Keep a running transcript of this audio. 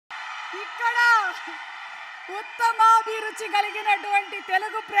ఇక్కడ ఉత్తమాభిరుచి కలిగినటువంటి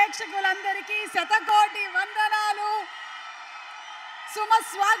తెలుగు ప్రేక్షకులందరికీ శతకోటి వందనాలు.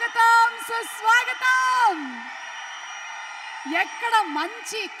 స్వాగతం సుస్వాగతం. ఎక్కడ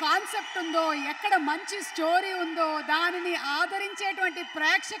మంచి కాన్సెప్ట్ ఉందో, ఎక్కడ మంచి స్టోరీ ఉందో దానిని ఆదరించేటువంటి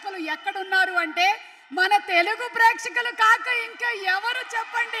ప్రేక్షకులు ఎక్కడున్నారు అంటే మన తెలుగు ప్రేక్షకులు కాక ఇంకా ఎవరు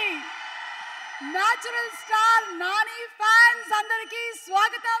చెప్పండి? న్యాచురల్ స్టార్ నాని ఫ్యాన్స్ అందరికీ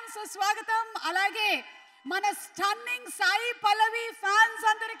స్వాగతం సుస్వాగతం. అలాగే మన స్టన్నింగ్ సాయి పల్లవి ఫ్యాన్స్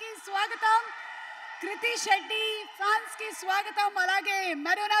అందరికీ స్వాగతం. కృతి శెట్టి ఫ్యాన్స్ కి స్వాగతం. అలాగే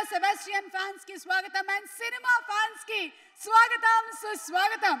మెరోనా సెబాస్టియన్ ఫ్యాన్స్ కి స్వాగతం. అండ్ సినిమా ఫ్యాన్స్ కి స్వాగతం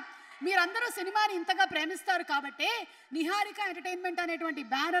సుస్వాగతం. మీరందరూ సినిమాని ఇంతగా ప్రేమిస్తారు కాబట్టి నిహారిక ఎంటర్టైన్మెంట్ అనేటువంటి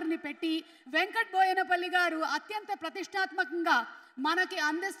బ్యానర్ని పెట్టి వెంకట్ బోయనపల్లి గారు అత్యంత ప్రతిష్టాత్మకంగా మనకి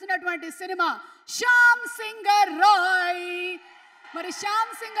అందిస్తున్నటువంటి సినిమా శ్యామ్ సింగ రాయ్. మరి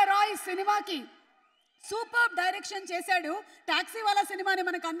శ్యామ్ సింగ రాయ్ సినిమాకి సూపర్ డైరెక్షన్ చేశాడు. టాక్సీ వాలా సినిమాని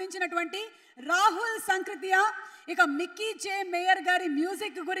మనకు అందించినటువంటి రాహుల్ సంకృతియా. ఇక మిక్కీ జే మేయర్ గారి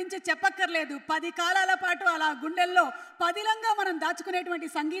మ్యూజిక్ గురించి చెప్పక్కర్లేదు. 10 కాలాల పాటు అలా గుండెల్లో పదిలంగా మనం దాచుకునేటువంటి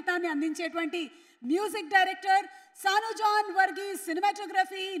సంగీతాన్ని అందించేటువంటి music director. సానుజాన్ Verghese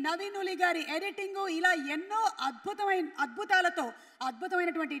cinematography, Naveen ఉలి గారి ఎడిటింగ్, ఇలా ఎన్నో అద్భుతాలతో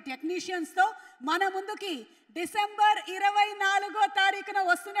అద్భుతమైనటువంటి టెక్నీషియన్స్తో మన ముందుకి డిసెంబర్ 24వ తారీఖున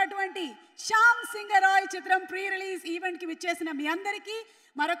వస్తున్నటువంటి శ్యామ్ సింగ రాయ్ చిత్రం ప్రీ రిలీజ్ ఈవెంట్కి విచ్చేసిన మీ అందరికీ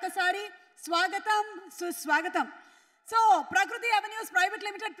మరొకసారి స్వాగతం సుస్వాగతం. So, Prakriti Avenues Private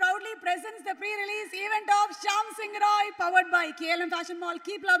Limited proudly presents the pre-release event of Shyam Singha Roy, powered by KLM Fashion Mall,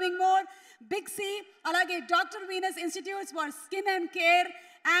 Keep Loving More, Big C, alage Dr. Venus Institutes for Skin and Care,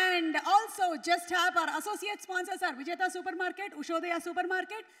 and also Just Have. Our associate sponsors are Vijeta Supermarket, Ushodaya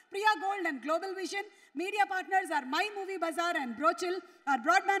Supermarket, Priya Gold and Global Vision. Media partners are My Movie Bazaar and Brochil. Our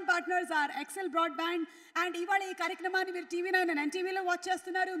broadband partners are Excel Broadband. And ఇవాళ ఈ కార్యక్రమాన్ని మీరు TV9 and NTVలో watch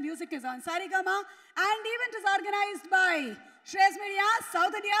చేస్తున్నారు. Music is on సారిగమా. And event is organized by Shreyas Media,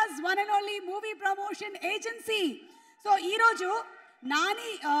 South India's one and only movie promotion agency. So ఈరోజు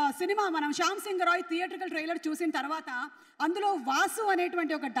Nani cinema మనం శ్యామ్ సింగ Roy theatrical trailer చూసిన తర్వాత అందులో వాసు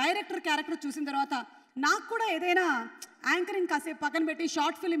అనేటువంటి ఒక డైరెక్టర్ క్యారెక్టర్ చూసిన తర్వాత నాకు కూడా ఏదైనా యాంకరింగ్ కాసేపు పక్కన పెట్టి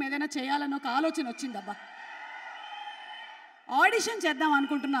షార్ట్ ఫిల్మ్ ఏదైనా చేయాలని ఒక ఆలోచన వచ్చిందబ్బా. ఆడిషన్ చేద్దాం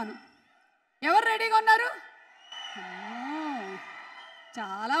అనుకుంటున్నాను. ఎవరు రెడీగా ఉన్నారు?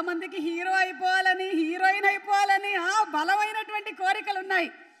 చాలా మందికి హీరో అయిపోవాలని, హీరోయిన్ అయిపోవాలని బలమైనటువంటి కోరికలు ఉన్నాయి.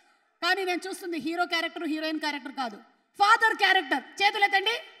 కానీ నేను చూస్తుంది హీరో క్యారెక్టర్, హీరోయిన్ క్యారెక్టర్ కాదు, ఫాదర్ క్యారెక్టర్. చేతులు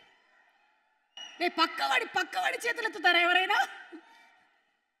ఎత్తండి. పక్కవాడి చేతులు ఎత్తుతారా ఎవరైనా?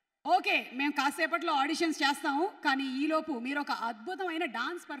 ఓకే, మేము కాసేపట్లో ఆడిషన్స్ చేస్తాము. కానీ ఈలోపు మీరు ఒక అద్భుతమైన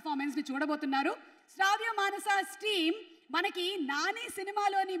డాన్స్ పర్ఫార్మెన్స్ని చూడబోతున్నారు. శ్రావ్య మానస టీమ్ మనకి నాని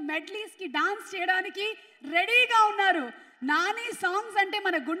సినిమాలోని మెడ్లీస్కి డాన్స్ చేయడానికి రెడీగా ఉన్నారు. నాని సాంగ్స్ అంటే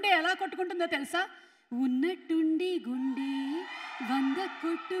మన గుండె ఎలా కొట్టుకుంటుందో తెలుసా? ఉన్నట్టుండి గుండె 100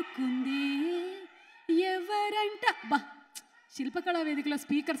 కొట్టుకుంది ఎవరంట. బా, శిల్పకళా వేదికలో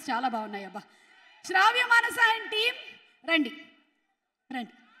స్పీకర్స్ చాలా బాగున్నాయి అబ్బా. శ్రావ్య మానస అండ్ టీమ్ రండి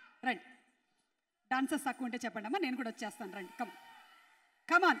రండి రండి. డాన్సర్స్ తక్కువ ఉంటే చెప్పండి అమ్మా, నేను కూడా వచ్చేస్తాను. రండి,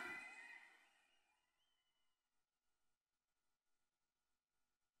 కమాన్.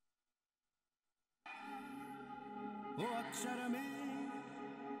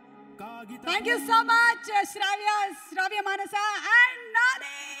 Thank you so much, Shravya Manasa and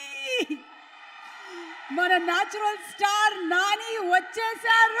Nani. మన న్యాచురల్ స్టార్ నాని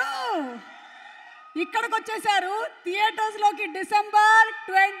వచ్చేసారు, ఇక్కడికి వచ్చేసారు. థియేటర్స్లోకి డిసెంబర్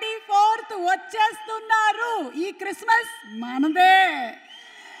 24th వచ్చేస్తున్నారు. ఈ క్రిస్మస్ మనదే.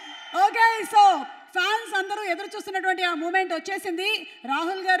 ఓకే, సో ఫ్యాన్స్ అందరూ ఎదురు చూస్తున్నటువంటి ఆ మూమెంట్ వచ్చేసింది.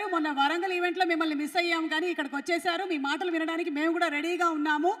 రాహుల్ గారు మొన్న వరంగల్ ఈవెంట్లో మిమ్మల్ని మిస్ అయ్యాము, కానీ ఇక్కడికి వచ్చేసారు. మీ మాటలు వినడానికి మేము కూడా రెడీగా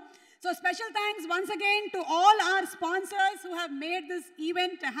ఉన్నాము. So special thanks once again to all our sponsors who have made this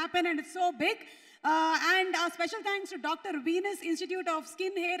event happen, and it's so big. And our special thanks to Dr. Venus Institute of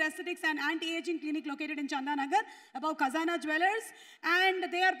Skin, Hair, Aesthetics and Anti-Aging Clinic located in Chandanagar above Khazana Jewelers. And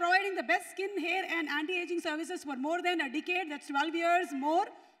they are providing the best skin, hair and anti-aging services for more than a decade. That's 12 years more.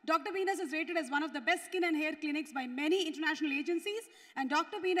 Dr. Venus is rated as one of the best skin and hair clinics by many international agencies, and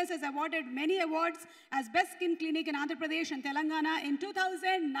Dr. Venus has awarded many awards as best skin clinic in Andhra Pradesh and Telangana in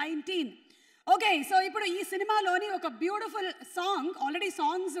 2019. Okay, so ఇప్పుడు ఈ సినిమాలోని ఒక beautiful song, already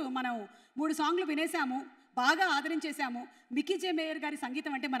songs మనం 3 సాంగ్లు వినేసాము, బాగా ఆదరించేసాము. Mickey జే mayor గారి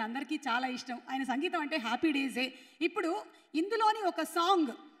సంగీతం అంటే మనందరికీ చాలా ఇష్టం. ఆయన సంగీతం అంటే హ్యాపీ డేసే. ఇప్పుడు ఇందులోని ఒక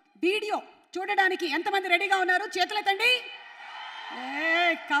సాంగ్ వీడియో చూడడానికి ఎంతమంది రెడీగా ఉన్నారు? చేతులెత్తండి.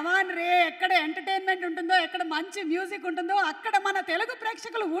 ఏ కమాన్ రే, ఎక్కడ ఎంటర్టైన్మెంట్ ఉంటుందో, ఎక్కడ మంచి మ్యూజిక్ ఉంటుందో అక్కడ మన తెలుగు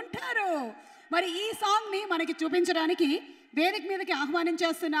ప్రేక్షకులు ఉంటారు. మరి ఈ సాంగ్ని మనకి చూపించడానికి వేదిక మీదకి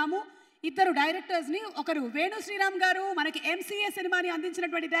ఆహ్వానించేస్తున్నాము ఇద్దరు డైరెక్టర్స్ని. ఒకరు వేణు శ్రీరామ్ గారు, మనకి ఎంసీఏ సినిమాని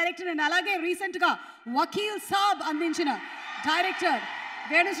అందించినటువంటి డైరెక్టర్, అండ్ అలాగే రీసెంట్గా వకీల్ సాబ్ అందించిన డైరెక్టర్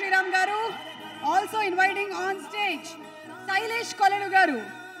వేణు శ్రీరామ్ గారు. Also inviting on stage Shailesh కొలను గారు,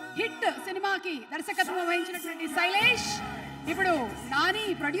 హిట్ సినిమాకి దర్శకత్వం వహించినటువంటి శైలేష్, ఇప్పుడు నాని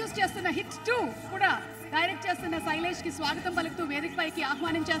ప్రొడ్యూస్ చేస్తున్న హిట్ 2 కూడా డైరెక్ట్ చేస్తున్న శైలేష్ కి స్వాగతం పలుకుతూ వేదికపైకి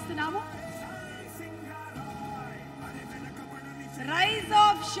ఆహ్వానించేస్తున్నాము. Rise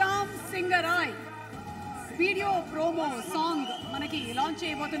of Shyam Singh video promo song మనకి లాంచ్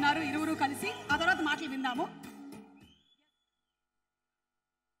చేయబోతున్నారు ఇరువురు కలిసి. ఆ తర్వాత మాటలు విందాము.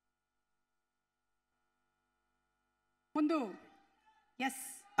 ముందు yes,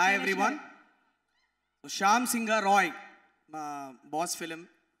 hi everyone. Shyam సింగా Roy మా బాస్ ఫిలిం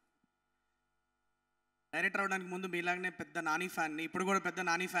డైరెక్టర్ అవడానికి ముందు మీలాగనే పెద్ద నాని ఫ్యాన్ని, ఇప్పుడు కూడా పెద్ద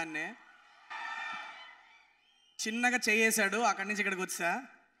నాని ఫ్యాన్నే. చిన్నగా చేయేశాడు, అక్కడి నుంచి ఇక్కడికి వచ్చా.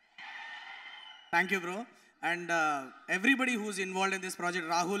 Thank you bro. And everybody who's involved in this project.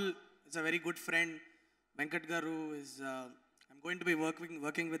 Rahul is a very good friend. Venkat గారు is I'm going to be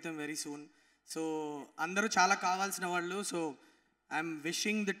working with him very soon. So అందరూ చాలా కావాల్సిన వాళ్ళు. So I'm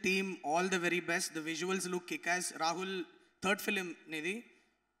wishing the team all the very best. The visuals look kick as. Rahul third film నీది,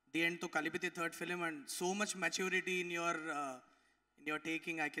 the ఎండ్తో కలిపితే third film, and so much maturity in your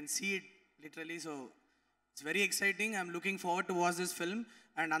taking. I can see it literally. So it's very exciting. I'm looking forward to watch this film.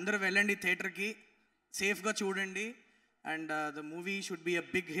 And అందరూ వెళ్ళండి థియేటర్కి, సేఫ్గా చూడండి. And the movie should be a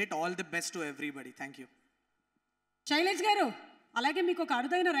big hit. All the best to everybody. Thank you. Shailesh గారు, అలాగే మీకు ఒక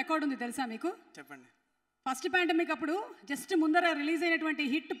అరుదైన రికార్డు ఉంది తెలుసా మీకు? చెప్పండి. ఫస్ట్ పాండమిక్ అప్పుడు జస్ట్ ముందర రిలీజ్ అయినటువంటి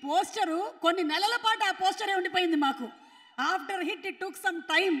హిట్ పోస్టరు కొన్ని నెలల పాటు ఆ పోస్టరే ఉండిపోయింది మాకు. After hit it took some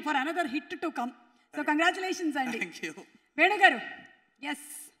time for another hit to come. So congratulations అండి. వేణు గారు, ఎస్,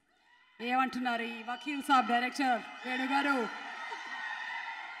 ఏమంటున్నారు ఈ వకీల్ సాబ్ డైరెక్టర్ వేణు గారు?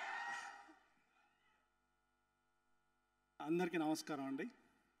 అందరికీ నమస్కారం అండి.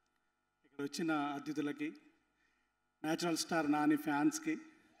 ఇక్కడ వచ్చిన అతిథులకి, న్యాచురల్ స్టార్ నాని ఫ్యాన్స్కి,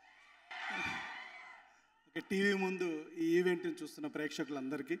 టీవీ ముందు ఈ ఈవెంట్ని చూస్తున్న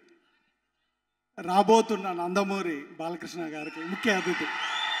ప్రేక్షకులందరికీ, రాబోతున్న నందమూరి బాలకృష్ణ గారికి ముఖ్య అతిథి,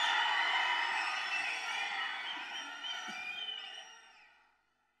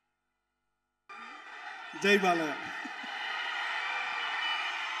 జై బాలయ్య.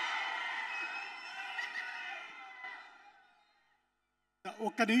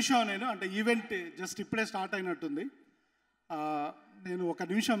 ఒక్క నిమిషం, నేను అంటే ఈవెంట్ జస్ట్ ఇప్పుడే స్టార్ట్ అయినట్టుంది, నేను ఒక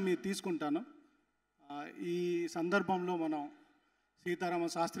నిమిషం మీరు తీసుకుంటాను. ఈ సందర్భంలో మనం సీతారామ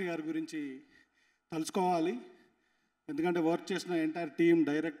శాస్త్రి గారి గురించి తలుచుకోవాలి. ఎందుకంటే వర్క్ చేసిన ఎంటైర్ టీం,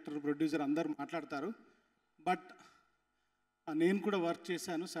 డైరెక్టర్, ప్రొడ్యూసర్ అందరూ మాట్లాడతారు. బట్ నేను కూడా వర్క్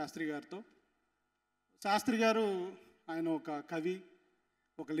చేశాను శాస్త్రి గారితో. శాస్త్రి గారు ఆయన ఒక కవి,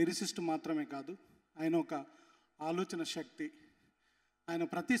 ఒక లిరిసిస్ట్ మాత్రమే కాదు, ఆయన ఒక ఆలోచన శక్తి. ఆయన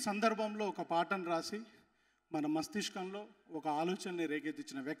ప్రతి సందర్భంలో ఒక పాటను రాసి మన మస్తిష్కంలో ఒక ఆలోచనని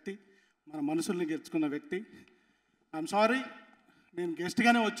రేకెత్తించిన వ్యక్తి, మన మనసుల్ని గెలుచుకున్న వ్యక్తి. ఐఎమ్ సారీ, నేను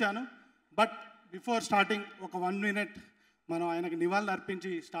గెస్ట్గానే వచ్చాను. బట్ బిఫోర్ స్టార్టింగ్ ఒక 1 minute మనం ఆయనకు నివాళులు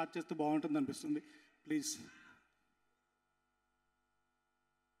అర్పించి స్టార్ట్ చేస్తే బాగుంటుంది అనిపిస్తుంది. Please.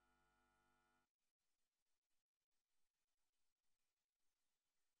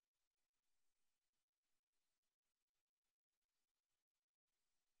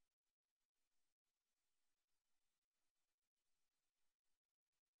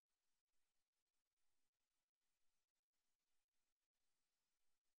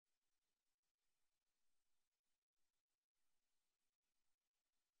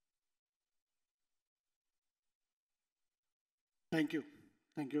 Thank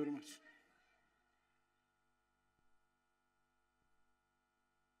you very much.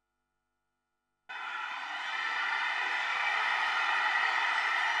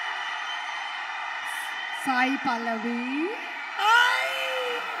 Sai Pallavi,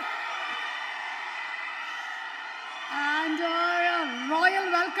 and royal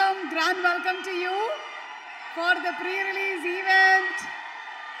welcome, grand welcome to you for the pre-release event.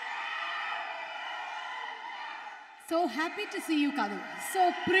 So happy to see you, Kadu. So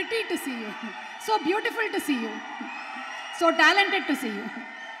pretty to see you. So beautiful to see you. So talented to see you.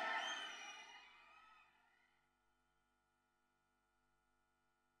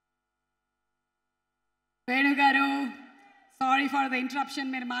 Venu గారు, sorry for the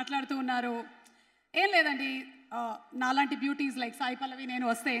interruption. మీరు మాట్లాడుతూ ఉన్నారు. ఏం లేదండి, నాలాంటి beauties like Sai Pallavi నేను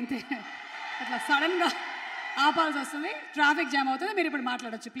వస్తే అంతే అట్లా సడన్గా ఆపాల్సి వస్తుంది, ట్రాఫిక్ జామ్ అవుతుంది. మీరు ఇప్పుడు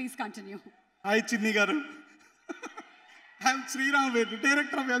మాట్లాడొచ్చు, ప్లీజ్ కంటిన్యూ. హాయ్ చిన్ని గారు, ఐఎమ్ శ్రీరామ్ వేటు,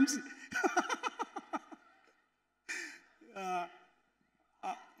 డైరెక్టర్ ఆఫ్ ఎంసీ.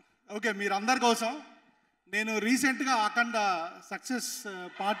 ఓకే, మీరందరి కోసం నేను రీసెంట్గా అఖండ సక్సెస్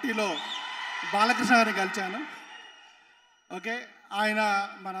పార్టీలో బాలకృష్ణ గారిని కలిశాను. ఓకే, ఆయన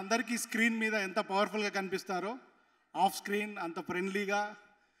మనందరికీ స్క్రీన్ మీద ఎంత పవర్ఫుల్గా కనిపిస్తారో, ఆఫ్ స్క్రీన్ అంత ఫ్రెండ్లీగా,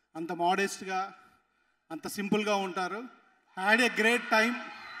 అంత మోడెస్ట్గా, అంత సింపుల్గా ఉంటారు. హ్యాడ్ ఏ గ్రేట్ టైం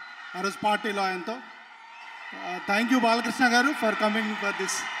ఆ రోజు పార్టీలో ఆయనతో. థ్యాంక్ యూ బాలకృష్ణ గారు for coming for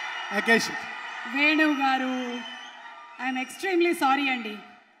this occasion. Venu గారు, ఐఎమ్ ఎక్స్ట్రీమ్లీ సారీ అండి.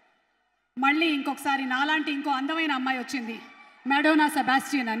 మళ్ళీ ఇంకొకసారి నాలాంటి ఇంకో అందమైన అమ్మాయి వచ్చింది, మెడోనా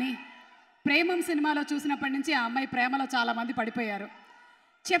సెబాస్టియన్ అని. ప్రేమం సినిమాలో చూసినప్పటి నుంచి ఆ అమ్మాయి ప్రేమలో చాలామంది పడిపోయారు.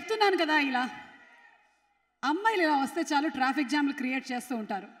 చెప్తున్నాను కదా, ఇలా అమ్మాయిలు ఇలా వస్తే చాలు ట్రాఫిక్ జామ్లు క్రియేట్ చేస్తూ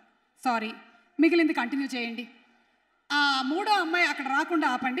ఉంటారు. సారీ, మిగిలింది కంటిన్యూ చేయండి. ఆ మూడో అమ్మాయి అక్కడ రాకుండా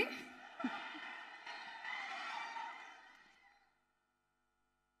ఆపండి.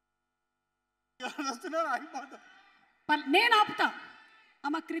 నేను ఆపుతా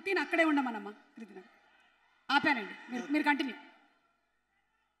అమ్మ. కృతిని అక్కడే ఉండమనమ్మా. కృతిని ఆపానండి, మీరు కంటిన్యూ.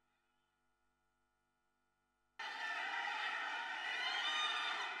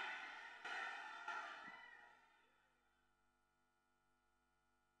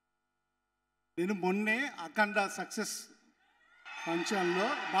 నేను మొన్నే అఖండ సక్సెస్ ఫంక్షన్లో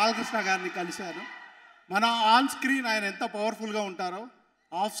బాలకృష్ణ గారిని కలిశాను. మన ఆన్ స్క్రీన్ ఆయన ఎంత పవర్ఫుల్గా ఉంటారో,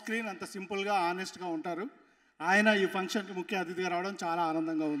 ఆఫ్ స్క్రీన్ అంత సింపుల్గా ఆనెస్ట్గా ఉంటారు. ఆయన ఈ ఫంక్షన్కి ముఖ్య అతిథిగా రావడం చాలా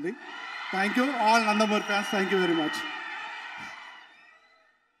ఆనందంగా ఉంది. Thank you all Nandamuri fans, thank you very much.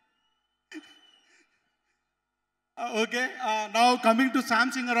 Okay, now coming to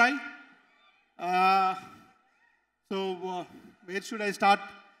Shyam Singh Roy. So where should I start?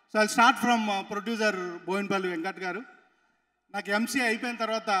 So I start from producer Boinpally Venkat గారు. నాకు ఎంసీ అయిపోయిన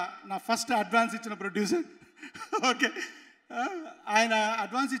తర్వాత నా ఫస్ట్ అడ్వాన్స్ ఇచ్చిన ప్రొడ్యూసర్. ఓకే, ఆయన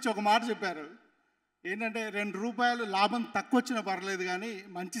అడ్వాన్స్ ఇచ్చి ఒక మాట చెప్పారు, ఏంటంటే ₹2 లాభం తక్కువ వచ్చినా పర్లేదు కానీ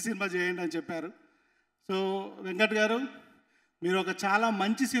మంచి సినిమా చేయండి అని చెప్పారు. సో వెంకట్ గారు, మీరు ఒక చాలా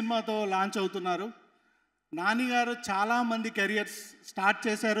మంచి సినిమాతో లాంచ్ అవుతున్నారు. నాని గారు చాలామంది కెరియర్స్ స్టార్ట్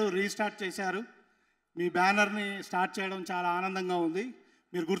చేశారు, రీస్టార్ట్ చేశారు. మీ బ్యానర్ని స్టార్ట్ చేయడం చాలా ఆనందంగా ఉంది.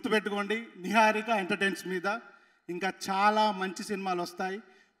 మీరు గుర్తుపెట్టుకోండి, నిహారిక ఎంటర్టైన్స్ మీద ఇంకా చాలా మంచి సినిమాలు వస్తాయి.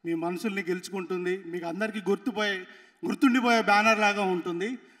 మీ మనసుల్ని గెలుచుకుంటుంది, మీకు అందరికీ గుర్తుండిపోయే బ్యానర్ లాగా ఉంటుంది.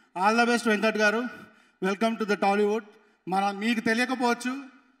 ఆల్ ద బెస్ట్ వెంకట్ గారు, వెల్కమ్ టు ద టాలీవుడ్. మీకు తెలియకపోవచ్చు,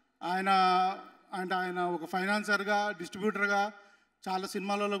 ఆయన ఒక ఫైనాన్సర్గా, డిస్ట్రిబ్యూటర్గా చాలా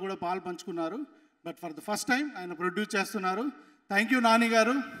సినిమాలలో కూడా పాలు పంచుకున్నారు. But for the first time ఆయన ప్రొడ్యూస్ చేస్తున్నారు. థ్యాంక్ యూ నాని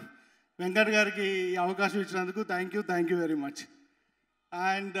గారు, వెంకట్ గారికి ఈ అవకాశం ఇచ్చినందుకు thank you very much.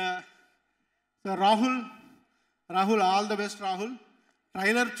 And so Rahul all the best. Rahul,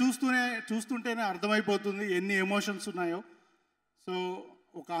 trailer చూస్తుంటేనే అర్థమైపోతుంది ఎన్ని ఎమోషన్స్ ఉన్నాయో. సో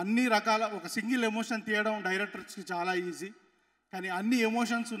అన్ని రకాల ఒక సింగిల్ ఎమోషన్ తీయడం డైరెక్టర్స్కి చాలా ఈజీ, కానీ అన్ని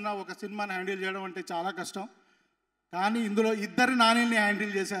ఎమోషన్స్ ఉన్న ఒక సినిమాని హ్యాండిల్ చేయడం అంటే చాలా కష్టం. కానీ ఇందులో ఇద్దరు నానిల్ని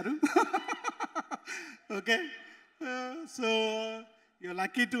హ్యాండిల్ చేశారు. Okay, so you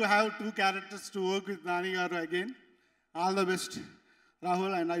lucky to have 2 characters to work with Nani గారు again. All the best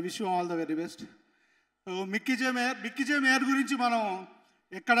Rahul, and I wish you all the very best. So Mickey J mayor గురించి మనం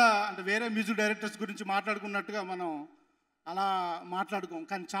ఎక్కడ అంటే వేరే మ్యూజిక్ డైరెక్టర్స్ గురించి మాట్లాడుకున్నట్టుగా మనం అలా మాట్లాడుకోం,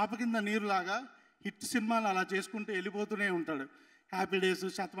 కానీ చాప కింద నీరులాగా హిట్ సినిమాలు అలా చేసుకుంటూ వెళ్ళిపోతూనే ఉంటాడు. హ్యాపీ డేస్,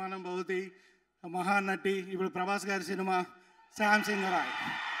 శతమానం భవతి, మహానటి, ఇప్పుడు ప్రభాస్ గారి cinema Shyam Singh Roy.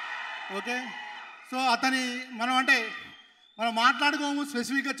 Okay, so మనం మాట్లాడుకోము,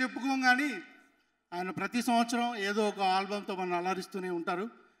 స్పెసిఫిక్గా చెప్పుకోము, కానీ ఆయన ప్రతి సంవత్సరం ఏదో ఒక ఆల్బమ్తో మనం అలరిస్తూనే ఉంటారు.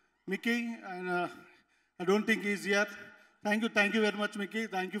 మిక్కీ, ఆయన I don't think is here. Thank you very much Mickey,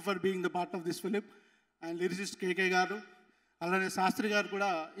 thank you for being the part of this film. And lyricist కేకే గారు, అలానే శాస్త్రి గారు కూడా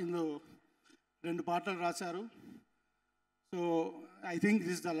ఇందులో 2 పాటలు రాశారు. So I think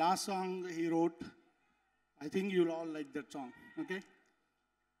this is the last song he wrote. I think you will all like that song. Okay,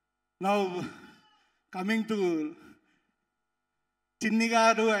 now coming to చిన్ని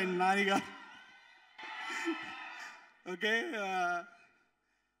గారు and Nani గారు. ఓకే,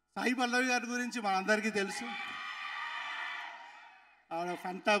 సాయి పల్లవి గారి గురించి మనందరికీ తెలుసు. ఆవిడ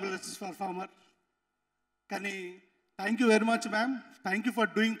ఫంటాబులస్ పర్ఫార్మర్. కానీ thank you very much ma'am, thank you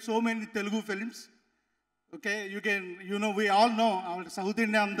for doing so many Telugu films. Okay, we all know ఆవిడ సౌత్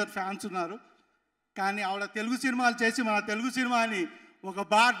ఇండియా అందరు ఫ్యాన్స్ ఉన్నారు, కానీ ఆవిడ తెలుగు సినిమాలు చేసి మన తెలుగు సినిమాని ఒక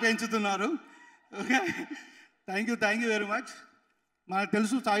బార్ పెంచుతున్నారు. Okay, thank you very much. మనకు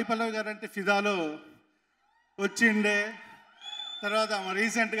తెలుసు సాయి పల్లవి గారు అంటే ఫిదాలో వచ్చిండే, తర్వాత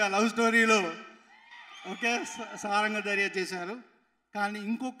రీసెంట్గా లవ్ స్టోరీలో ఓకే, సారంగా దర్యా చేశారు. కానీ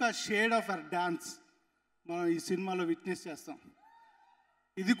ఇంకొక షేడ్ ఆఫ్ అర్ డ్యాన్స్ మనం ఈ సినిమాలో విట్నెస్ చేస్తాం.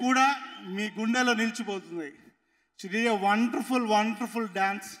 ఇది కూడా మీ గుండెలో నిలిచిపోతుంది. It is a wonderful wonderful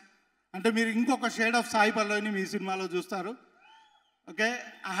dance. అంటే మీరు ఇంకొక షేడ్ ఆఫ్ సాయి పల్లవిని మీ సినిమాలో చూస్తారు. Okay,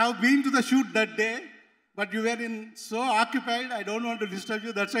 I have been to the shoot that day, but you wear in so occupied, I don't want to disturb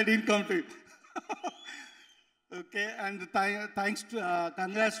you, that's I didn't come to you. Okay, and thanks to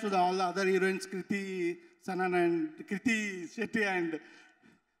congrats to all the other heroines, Kriti Sanan and Kriti Shetty and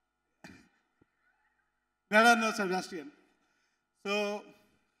Melano Sebastian. So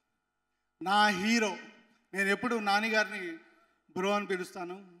నా hero, నేను ఎప్పుడు నాని గారిని bro అని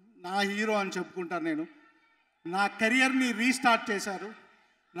పిలుస్తాను, నా hero అని చెప్పుకుంటాను. నేను నా కెరియర్ని రీస్టార్ట్ చేశారు.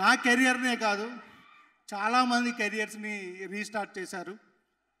 నా కెరియర్నే కాదు, చాలామంది కెరియర్స్ని రీస్టార్ట్ చేశారు.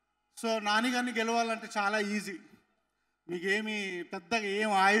 సో నాని గారిని గెలవాలంటే చాలా ఈజీ. మీకేమి పెద్దగా ఏం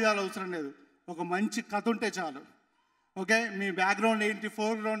ఆయుధాలు అవసరం లేదు, ఒక మంచి కథ ఉంటే చాలు. ఓకే, మీ బ్యాక్గ్రౌండ్ ఏంటి,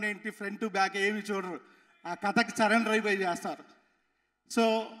 ఫోర్గ్రౌండ్ ఏంటి, ఫ్రంట్ టు బ్యాక్ ఏమి చూడరు, ఆ కథకి సరెండర్ అయిపోయి చేస్తారు. సో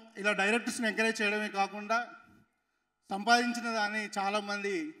ఇలా డైరెక్టర్స్ని ఎంకరేజ్ చేయడమే కాకుండా సంపాదించిన దాన్ని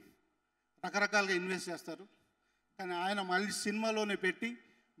చాలామంది రకరకాలుగా ఇన్వెస్ట్ చేస్తారు. కానీ ఆయన మళ్ళీ సినిమాలోనే పెట్టి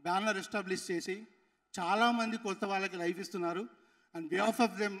బ్యానర్ ఎస్టాబ్లిష్ చేసి చాలామంది కొత్త వాళ్ళకి లైఫ్ ఇస్తున్నారు. And behalf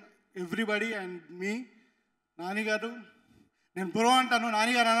of them everybody and మీ, నాని గారు, నేను బ్రో అంటాను,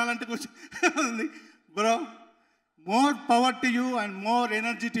 నాని గారు అనాలంటే కొంచెం ఉంది. Bro, more power to you and more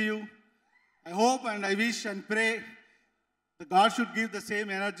energy to you. I hope and I wish and pray the God should give the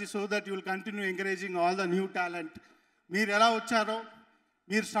same energy so that you will continue encouraging all the new talent. మీరు ఎలా వచ్చారో,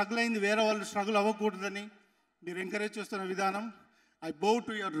 మీరు struggle అయింది వేరే వాళ్ళు struggle అవ్వకూడదని మీరు encourage చేస్తున్న విధానం, I bow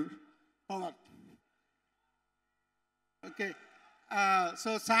to your power. Okay, so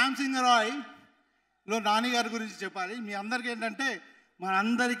Shyam Singh రాయ్లో Nani గారి గురించి చెప్పాలి. మీ అందరికీ ఏంటంటే,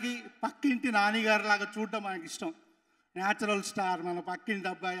 మనందరికీ పక్కింటి నాని గారి లాగా చూడటం మనకి ఇష్టం. న్యాచురల్ స్టార్, మన పక్కింటి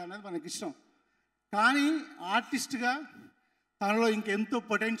అబ్బాయి అనేది మనకి ఇష్టం. కానీ ఆర్టిస్ట్గా తనలో ఇంకెంతో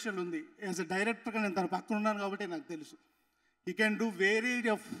పొటెన్షియల్ ఉంది. యాజ్ ఎ డైరెక్టర్గా నేను తన పక్కన ఉన్నాను కాబట్టి నాకు తెలుసు he can do varied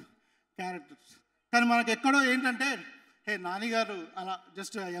of characters. కానీ మనకు ఎక్కడో ఏంటంటే, హే నాని గారు అలా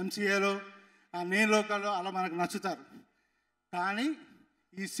జస్ట్ ఎంసీఏలో, నేను లోకల్లో అలా మనకు నచ్చుతారు. కానీ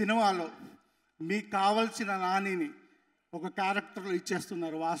ఈ సినిమాలో మీకు కావలసిన నానిని ఒక క్యారెక్టర్లో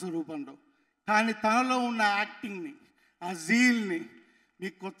ఇచ్చేస్తున్నారు వాసు రూపంలో. కానీ తనలో ఉన్న యాక్టింగ్ని, ఆ జీల్ని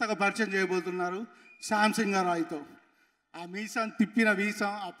మీకు కొత్తగా పరిచయం చేయబోతున్నారు శ్యామ్ సింగ్ రాయ్తో. ఆ మీసం, తిప్పిన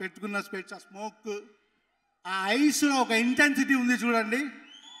వీసం, ఆ పెట్టుకున్న స్పెట్స్, ఆ స్మోక్, ఆ ఐస్లో ఒక ఇంటెన్సిటీ ఉంది చూడండి.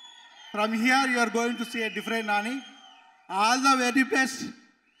 From here you are going to see a different Nani. All the very best.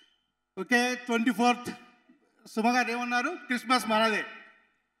 Okay, 24th Suma గారు ఏమన్నారు? క్రిస్మస్ మనదే.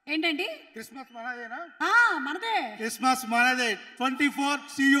 ఏంటండి? క్రిస్మస్ మనదేనా? మనదే. క్రిస్మస్ మనదే. 24th,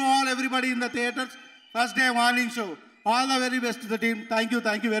 see you all, everybody in the theaters. First day morning show. All the very best to the team. Thank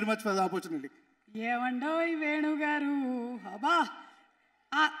you very much for the opportunity. ఏమండో వేణు గారు, అబ్బా,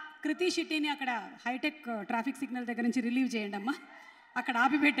 ఆ కృతి శెట్టిని అక్కడ హైటెక్ ట్రాఫిక్ సిగ్నల్ దగ్గర నుంచి relieve చేయండి అమ్మా. అక్కడ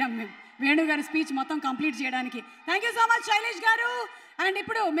ఆపి పెట్టాం మేము వేణు గారి స్పీచ్ మొత్తం కంప్లీట్ చేయడానికి. Thank you so much Shailesh గారు. అండ్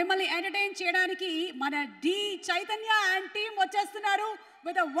ఇప్పుడు మిమ్మల్ని ఎంటర్టైన్ చేయడానికి మన డి చైతన్య అండ్ టీమ్ వచ్చేస్తున్నారు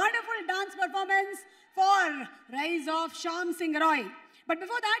with a wonderful dance performance for Rise of Shyam Singha. But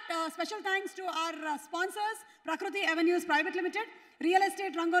before that, special thanks to our sponsors, Prakriti Avenues Private Limited. Real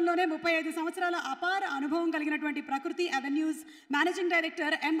estate రంగంలోనే 35 సంవత్సరాల అపార అనుభవం కలిగినటువంటి ప్రకృతి avenues managing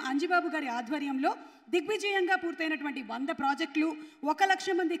director M Anjibabu గారి ఆధ్వర్యంలో దిగ్విజయంగా పూర్తయినటువంటి 100 ప్రాజెక్టులు, 1 లక్ష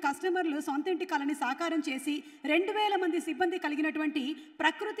మంది కస్టమర్లు సొంతింటి కలని సాకారం చేసి 2000 మంది సిబ్బంది కలిగినటువంటి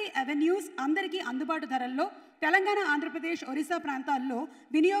ప్రకృతి అవెన్యూస్ అందరికీ అందుబాటు ధరల్లో తెలంగాణ, ఆంధ్రప్రదేశ్, ఒరిస్సా ప్రాంతాల్లో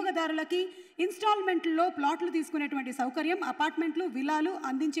వినియోగదారులకి ఇన్స్టాల్మెంట్లో ప్లాట్లు తీసుకునేటువంటి సౌకర్యం, అపార్ట్మెంట్లు, విలాలు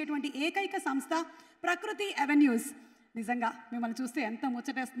అందించేటువంటి ఏకైక సంస్థ ప్రకృతి అవెన్యూస్. నిజంగా మిమ్మల్ని చూస్తే ఎంత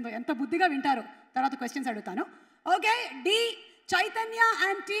ముచ్చటేస్తుందో, ఎంత బుద్ధిగా వింటారో. తర్వాత క్వశ్చన్స్ అడుగుతాను. Okay, D Chaitanya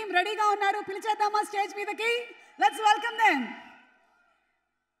and team రెడీగా ఉన్నారు. పిలిచేద్దామా స్టేజ్ మీదకి? Let's welcome them.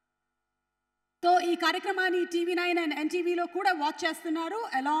 సో ఈ కార్యక్రమాన్ని TV9 అండ్ NTVలో కూడా వాచ్ చేస్తున్నారు,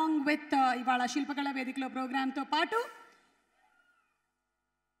 అలాంగ్ విత్ ఇవాళ శిల్పకళా వేదికలో ప్రోగ్రాంతో పాటు.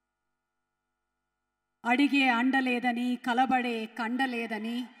 అడిగే అండలేదని, కలబడే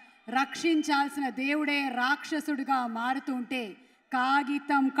కండలేదని, రక్షించాల్సిన దేవుడే రాక్షసుడిగా మారుతుంటే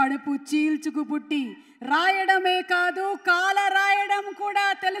కాగితం కడుపు చీల్చుకు పుట్టి రాయడమే కాదు కాల రాయడం కూడా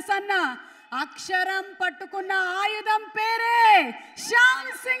తెలుసన్న అక్షరం పట్టుకున్న ఆయుధం పేరే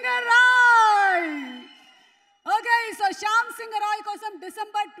శ్యామ్ సింగ్ రాయ్. ఓకే, సో శ్యామ్ సింగ్ రాయ్ కోసం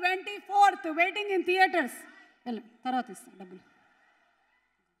December 24th waiting in theatres. తర్వాత ఇస్తాను డబ్బులు,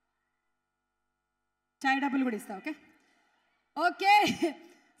 చాయ్ డబ్బులు కూడా ఇస్తా. ఓకే ఓకే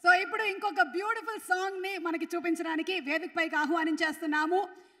సో ఇప్పుడు ఇంకొక బ్యూటిఫుల్ సాంగ్ని మనకి చూపించడానికి వేదికపైకి ఆహ్వానించేస్తున్నాము.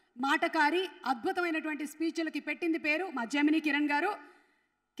 మాటకారి, అద్భుతమైనటువంటి స్పీచ్లకి పెట్టింది పేరు మా జెమిని కిరణ్ గారు.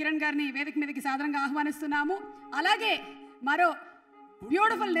 కిరణ్ గారిని వేదిక మీదకి సాధారణంగా ఆహ్వానిస్తున్నాము. అలాగే మరో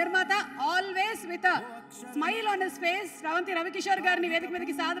బ్యూటిఫుల్ నిర్మాత, always with smile on his face, Sravanthi Ravikishore గారిని వేదిక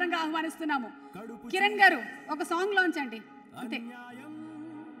మీదకి సాధారణంగా ఆహ్వానిస్తున్నాము. కిరణ్ గారు ఒక సాంగ్ లాంచ్ అండి అంతే.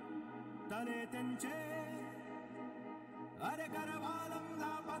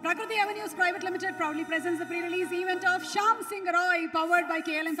 Prakriti Avenues Private Limited proudly presents the pre-release event of Shyam Singha, powered by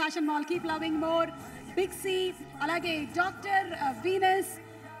KLM Fashion Mall. Keep loving more. Big C, alage Dr.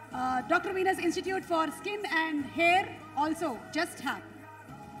 Venus Institute for Skin and Hair also just had.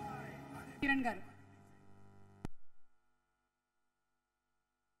 Kiran garu.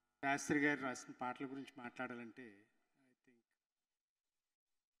 Sastry గారు రాసిన పాటల గురించి మాట్లాడాలంటే I think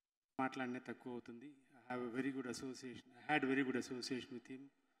మాట్లాడనే తక్కువ అవుతుంది. I have a very good association. I had very good association with him.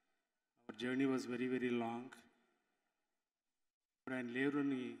 Our journey was very, very long. ఇప్పుడు ఆయన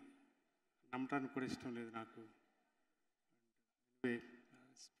లేరుని నమ్మటానికి కూడా ఇష్టం లేదు నాకు. Anyway, I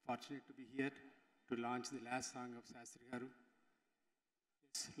was fortunate to be here to launch the last song of Shastri Garu.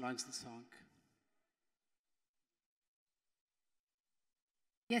 Let's launch the song.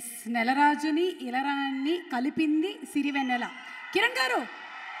 Yes, నెలరాజుని ఇలరాన్ని కలిపింది సిరివెన్నెల. కిరణ్ గారు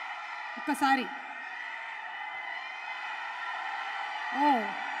ఒక్కసారి. ఓ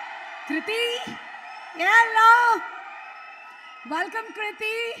కృతి, hello, welcome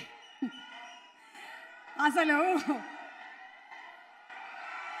కృతి. అసలు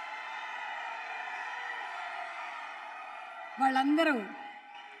వాళ్ళందరూ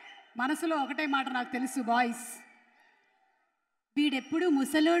మనసులో ఒకటే మాట నాకు తెలుసు, బాయ్స్, వీడెప్పుడు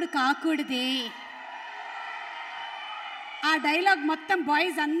ముసలోడు కాకూడదే. ఆ డైలాగ్ మొత్తం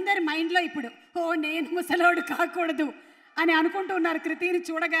బాయ్స్ అందరి మైండ్లో ఇప్పుడు, ఓ నేను ముసలోడు కాకూడదు అని అనుకుంటూ ఉన్నారు కృతిని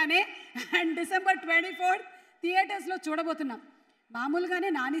చూడగానే. అండ్ December 24 థియేటర్స్లో చూడబోతున్నాం. మామూలుగానే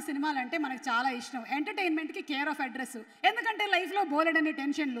నాని సినిమాలు అంటే మనకు చాలా ఇష్టం. ఎంటర్టైన్మెంట్కి కేర్ ఆఫ్ అడ్రస్. ఎందుకంటే లైఫ్లో బోలెడని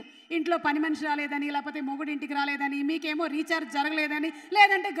టెన్షన్లు, ఇంట్లో పని మనిషి రాలేదని, లేకపోతే మొగుడు ఇంటికి రాలేదని, మీకేమో రీఛార్జ్ జరగలేదని,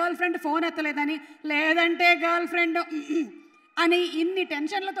 లేదంటే గర్ల్ ఫ్రెండ్ ఫోన్ ఎత్తలేదని, లేదంటే గర్ల్ ఫ్రెండ్ అని ఇన్ని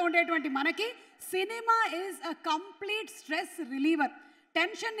టెన్షన్లతో ఉండేటువంటి మనకి cinema is a complete stress reliever.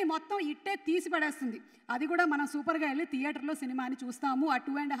 టెన్షన్ని మొత్తం ఇట్టే తీసి పడేస్తుంది. అది కూడా మనం సూపర్గా వెళ్ళి థియేటర్లో సినిమాని చూస్తాము. ఆ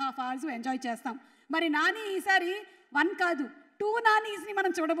 2.5 hours ఎంజాయ్ చేస్తాం. మరి నాని ఈసారి 1 కాదు 2 నానీస్ని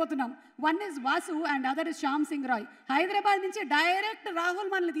మనం చూడబోతున్నాం. 1 is Vasu and other is Shyam Singh Roy. Hyderabad నుంచి డైరెక్ట్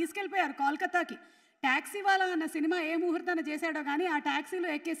రాహుల్ మనల్ని తీసుకెళ్ళిపోయారు కోల్కతాకి. ట్యాక్సీ వాళ్ళ అన్న సినిమా ఏ ముహూర్తాన్ని చేశాడో కానీ ఆ ట్యాక్సీలో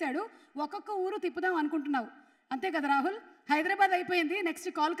ఎక్కేశాడు. ఒక్కొక్క ఊరు తిప్పుదాం అనుకుంటున్నావు, అంతే కదా రాహుల్? హైదరాబాద్ అయిపోయింది, నెక్స్ట్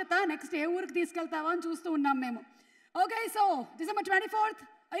కోల్కతా, నెక్స్ట్ ఏ ఊరికి తీసుకెళ్తావా అని చూస్తూ ఉన్నాం మేము. Okay, so December 24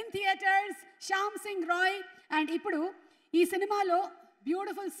 in theatres Shyam Singh Roy. And ఇప్పుడు ఈ సినిమాలో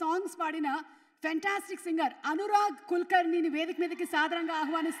బ్యూటిఫుల్ సాంగ్స్ పాడిన ఫెంటాస్టిక్ సింగర్ అనురాగ్ కుల్కర్ణిని వేదిక మీదకి సాదరంగా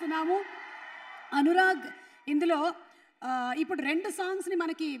ఆహ్వానిస్తున్నాము. అనురాగ్ ఇందులో ఇప్పుడు 2 సాంగ్స్ని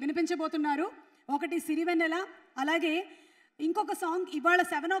మనకి వినిపించబోతున్నారు. ఒకటి సిరివెన్నెల, అలాగే ఇంకొక సాంగ్ ఇవాళ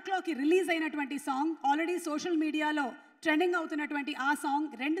 7 o'clock రిలీజ్ అయినటువంటి సాంగ్, ఆల్రెడీ సోషల్ మీడియాలో ట్రెండింగ్ అవుతున్నటువంటి ఆ సాంగ్.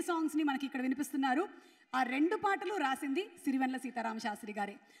 2 సాంగ్స్ని మనకి ఇక్కడ వినిపిస్తున్నారు. ఆ 2 పాటలు రాసింది సిరివెన్నెల సీతారామ శాస్త్రి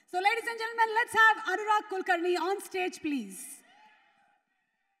గారే. So ladies and gentlemen, let's have Anurag Kulkarni on stage please.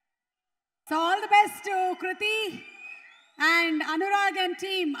 So all the best to Kriti and Anurag and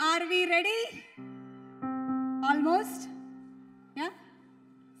team. Are we ready? Almost. Yeah,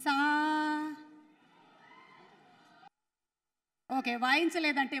 saw okay,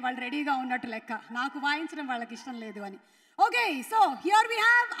 వాయించలేదంటే వాళ్ళు రెడీగా ఉన్నట్టు లెక్క. నాకు వాయించడం వాళ్ళకి ఇష్టం లేదు అని. Okay, so here we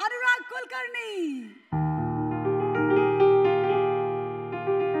have Anurag Kulkarni.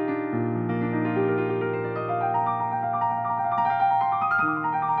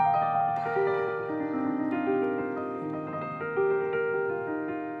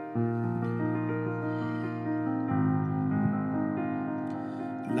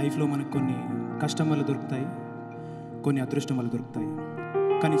 లైఫ్లో మనకు కొన్ని కష్టం వల్ల దొరుకుతాయి, కొన్ని అదృష్టం వల్ల దొరుకుతాయి,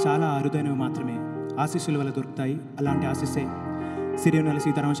 కానీ చాలా అరుదైనవి మాత్రమే ఆశీస్సుల వల్ల దొరుకుతాయి. అలాంటి ఆశీస్సే సిరివెన్నెల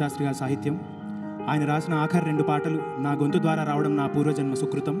సీతారామ శాస్త్రి గారి సాహిత్యం. ఆయన రాసిన ఆఖరి 2 పాటలు నా గొంతు ద్వారా రావడం నా పూర్వజన్మ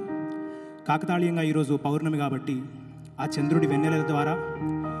సుకృతం. కాకతాళీయంగా ఈరోజు పౌర్ణమి కాబట్టి ఆ చంద్రుడి వెన్నెల ద్వారా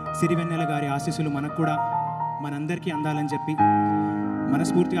సిరివెన్నెల గారి ఆశీస్సులు మనకు కూడా మనందరికీ అందాలని చెప్పి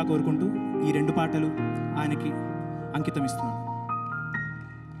మనస్ఫూర్తిగా కోరుకుంటూ ఈ 2 పాటలు ఆయనకి అంకితం ఇస్తున్నాను.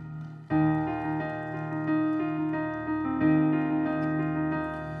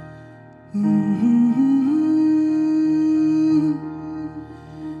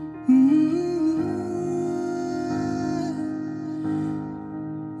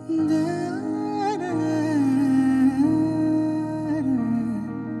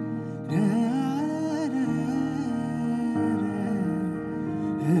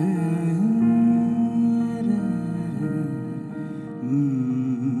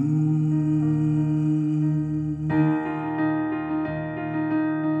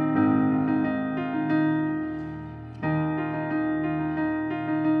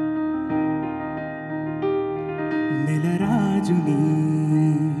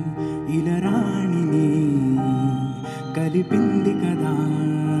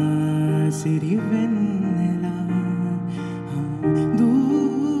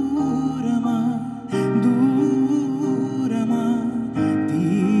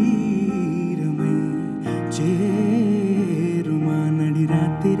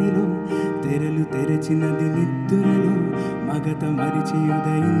 మరచినది నిద్దురలో మగత మరిచి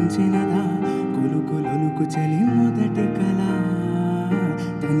ఉదయించినదా కొలుకు చలి మొదటి కళ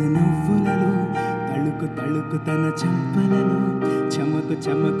తన నవ్వులలో తళుకు తన చెంపలలో చమకు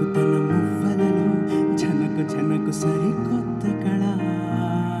తన మువ్వలలో జనకు సరికొత్త కళ.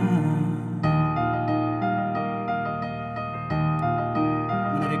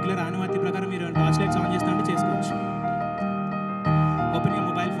 మన రెగ్యులర్ ఆనవాతి ప్రకారం మీరు టార్చ్ లైట్స్ ఆన్ చేస్తా అంటే చేసుకోవచ్చు. Open your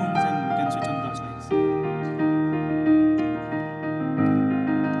mobile phones and you can switch on torch lights.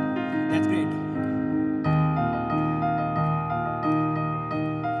 That's great.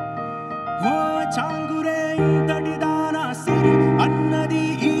 ఓ చాంగురే ఇంతటి దానా సిరి అన్నది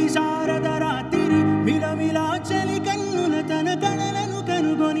ఈ శారద రాత్రి మిలమిలా చలి కన్నుల తన కళలను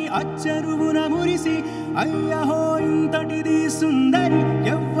కనుగొని అచ్చరువున మురిసి అయ్యహో ఇంతటిది సుందరి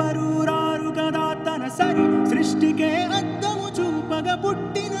ఎవ్వరూ రారు కదా తన సరి సృష్టికే అద్దము చూపగా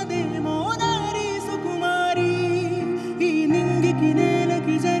పుట్టినదేమో నారీ సుకుమారి ఈ నింగికి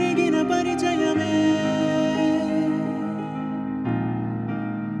నేలకి జరిగిన పరిచయమే.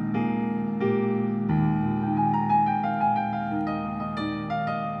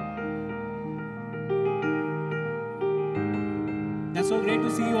 That's so great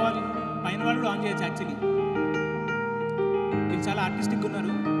to see you all. పైన వాళ్ళు కూడా ఆన్ చేయొచ్చు. యాక్చువల్లీ మీరు చాలా ఆర్టిస్టిక్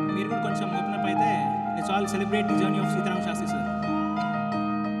ఉన్నారు. మీరు కూడా కొంచెం ఓపెన్ అప్ అయితే let's all celebrate the journey of Sitarama Sastry sir.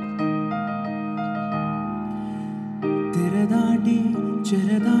 తెరదాటి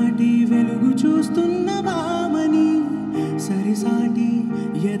చెరదాటి వెలుగు చూస్తున్న బామని సరిసాటి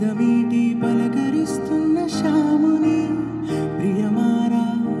ఎదమీటి పలకరిస్తున్న శ్యాముని ప్రియమారా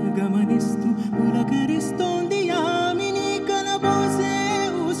గమనిస్తూ పులకరిస్తోంది యామిని కలబోసే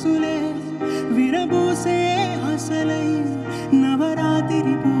ఊసులే విరబోసే అసలై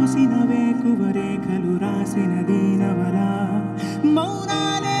నవరాత్రి పూసిన వేకువరేఖలు రాసిన దీనవల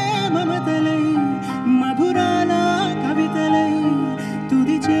మౌనాలే మమతలై మధురాల కవితలై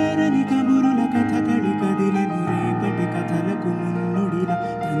తుది చేరని కబురుల కథకళి కదిలెను రేపటి కథలకు మున్నుడిలా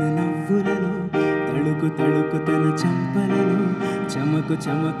తన నవ్వులలో తళుకు తన చంపలలో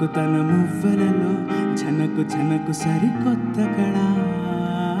చమకు తన మువ్వలలో జనకు సరికొత్త కళ.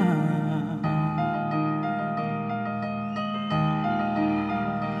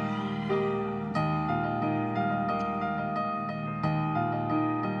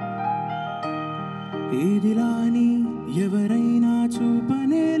 ఏదిలాని ఎవరైనా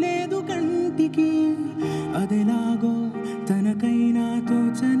చూపనే లేదు కంటికి అదెలాగో తనకైనా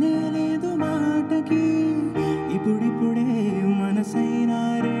తోచనే లేదు మాటకి ఇప్పుడిప్పుడే మనసైనా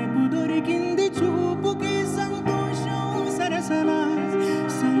రేపు దొరికింది చూపుకి సంతోషం సరసన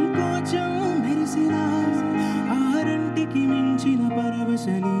సంకోచం మెరిసిన ఆరంటికి మించిన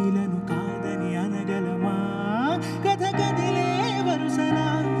పరవశలీలను కాదని అనగలమా కథ కదిలే వరుసనా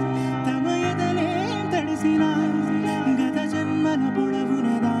తమ ఎదలే తడిసిన గత జన్మల పొడవున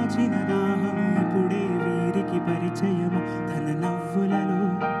దాచిన దాహము ఇప్పుడే వీరికి పరిచయము తన నవ్వులలో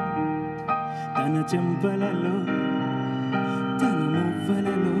తన చెంపలలో తన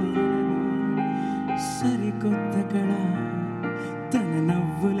మువ్వలలో సరికొత్త కళ తన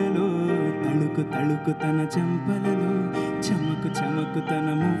నవ్వులలో తళుకు తన చెంపలలో చమకు తన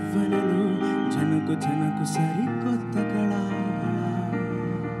మువ్వలలో జనకు సరికొత్త కళ.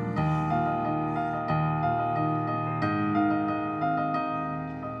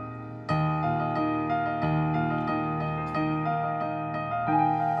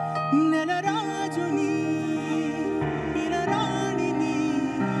 నెలరాజుని పిలరాణిని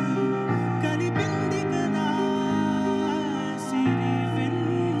కలిపింది కదా సిరి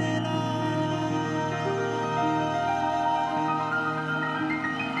వెన్నెలా.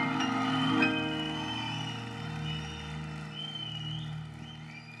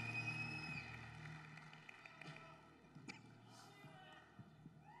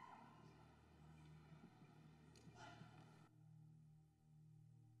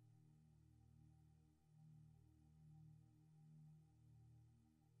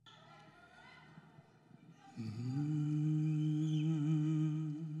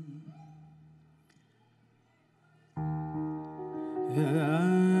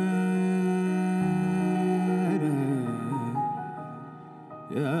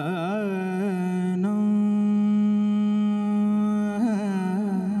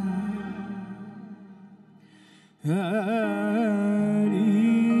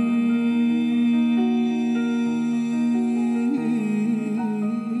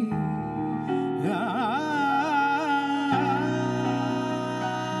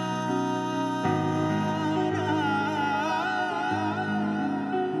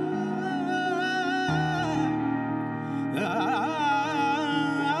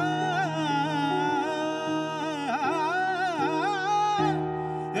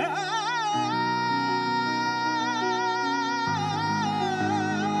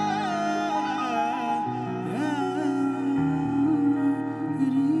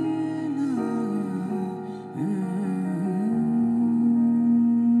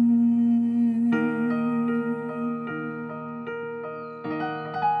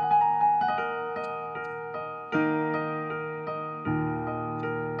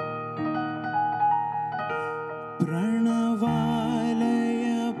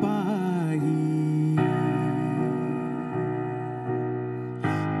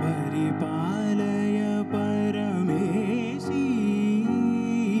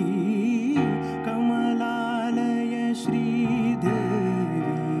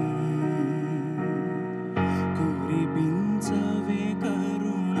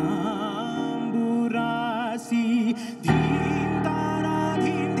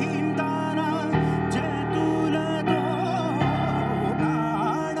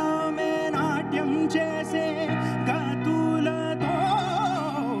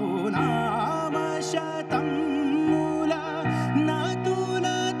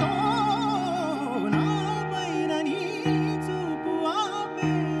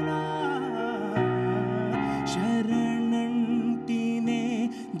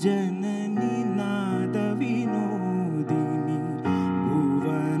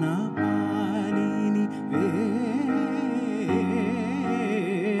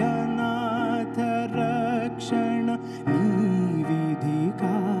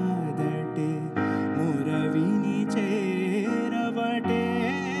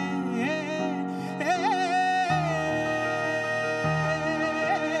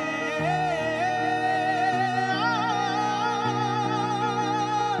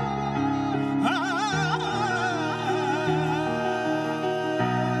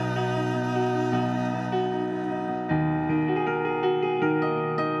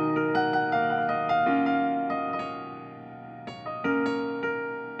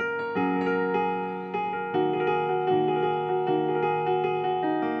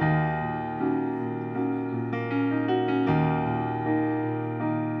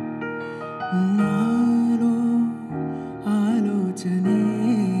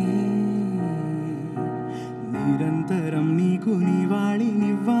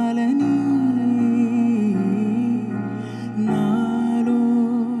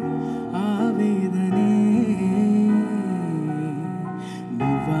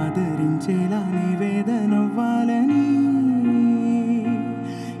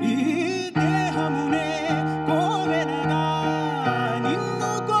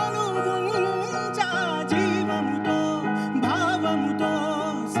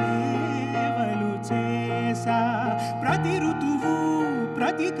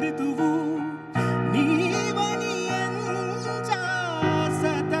 ప్రతి కృతువు నీవని ఎంచా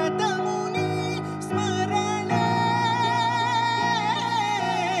సతతము నీ స్మరణే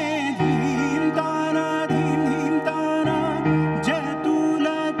ధీం తానా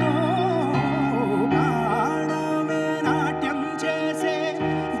జతులతో ప్రాణమే నాట్యం చేసే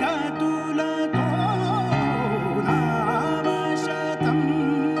గతులతో నావశతముల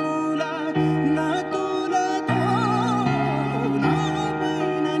నతులతో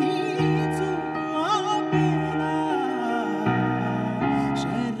నాపైన నీచు ఆపేలా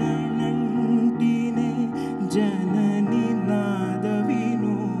శరణంటినే జనని నాద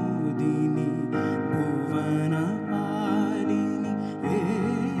వినోదిని భువన పాలిని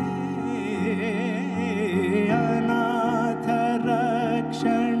అనాథ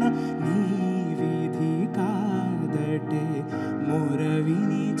రక్షణ నీ విధి కాదటే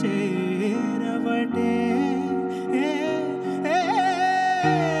మొరవిని చేరవటే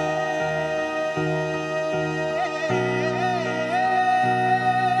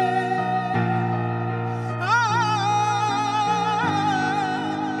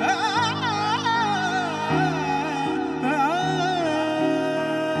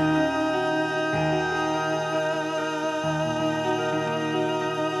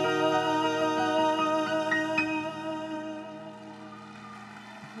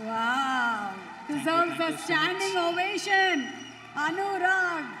Wow, deserves a standing ovation.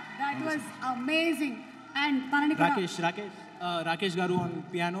 Anurag, that was amazing. And Panani Rakesh గారు on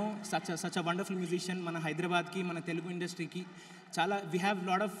piano such a wonderful musician. మన హైదరాబాద్కి మన తెలుగు ఇండస్ట్రీకి చాలా we have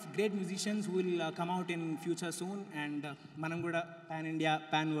lot of great musicians who will come out in future soon and మనం కూడా pan India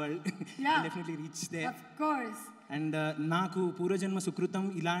pan world definitely reach they. of course. And నాకు పూర్వజన్మ సుకృతం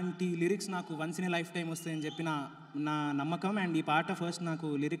ఇలాంటి లిరిక్స్ నాకు once in a life time వస్తాయని చెప్పి నా నమ్మకం. అండ్ ఈ పాట ఫస్ట్ నాకు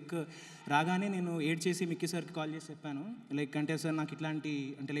లిరిక్ రాగానే నేను ఏడ్ చేసి మిక్కీ సార్కి కాల్ చేసి చెప్పాను లైక్ అంటే సార్ నాకు ఇట్లాంటి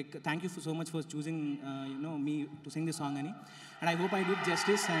అంటే like thank you so much for choosing you know me to sing this song అని. And I hope I did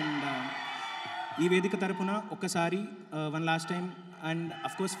justice. And ఈ వేదిక తరపున ఒక్కసారి one last time and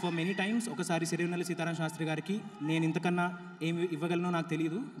of course for many times ఒకసారి సిరివెన్నెల సీతారామ శాస్త్రి గారికి నేను ఇంతకన్నా ఏమి ఇవ్వగలనో నాకు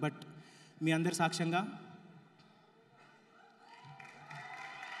తెలియదు బట్ మీ అందరి సాక్ష్యంగా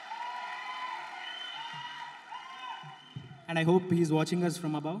and I hope he is watching us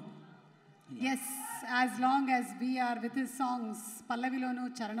from above. Yes, as long as we are with his songs, పల్లవిలోను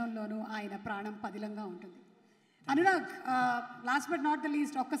చరణంలోను ఆయన ప్రాణం పదిలంగా ఉంటుంది. Anurag, last but not the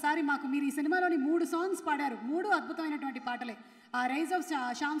least, ఒక్కసారి మాకు మీరు ఈ సినిమాలోని 3 సాంగ్స్ పాడారు, 3 అద్భుతమైనటువంటి పాటలే. ఆ రైజ్ ఆఫ్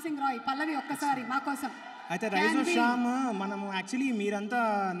శ్యామ్ సింగ్ రాయ్ పల్లవి ఒక్కసారి మా కోసం. అయితే రైజ్ ఆఫ్ శ్యామ్ మనము యాక్చువల్లీ మీరంతా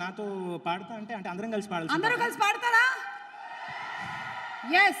నాతో పాడతా అంటే అందరం కలిసి పాడాలి. అందరూ కలిసి పాడతారా?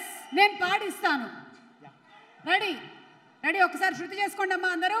 ఎస్, నేను పాడిస్తాను. రెడీ రెడీ ఒకసారి శృతి చేసుకోండి అమ్మా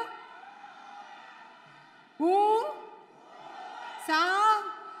అందరూ. ఊ సా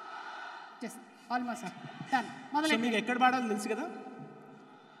ఆల్మోస్ట్ డన్. మొదలు. మీకు ఎక్కడ పాడాలో తెలుసు కదా,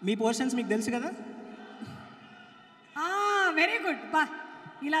 మీ పోర్షన్స్ మీకు తెలుసు కదా. Very good. బా,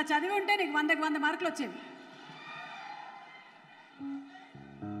 ఇలా చదివి ఉంటే నీకు 100కి 100 మార్కులు వచ్చేవి.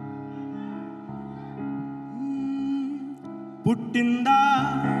 పుట్టిందా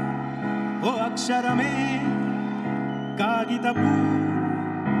ఓ అక్షరమే కాగితపు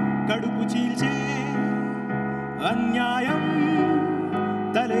కడుపు చీల్చే అన్యాయం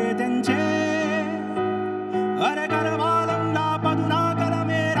తలే తెంచే అరగరవాలంలా పదునాకల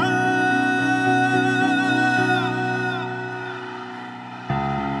మేరా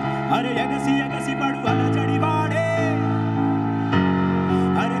అరే ఎగసి ఎగసి పడు అలజడి వాడే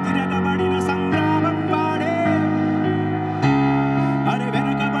అరే తిరగబడిన సంగ్రామం వాడే అరే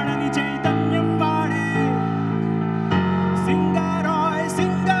వెనకబడని చైతన్యం వాడే Singharoy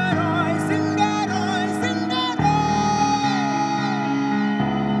Singharoy Singharoy Singharoy.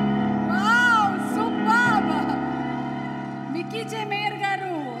 Wow, superb. Mickey జే మేయర్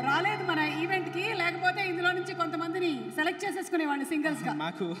గారు రాలేదు మన ఈవెంట్కి, లేకపోతే ఇందులో నుంచి కొంతమందిని సెలెక్ట్ చేసేసుకునేవాళ్ళు సింగర్స్ గా.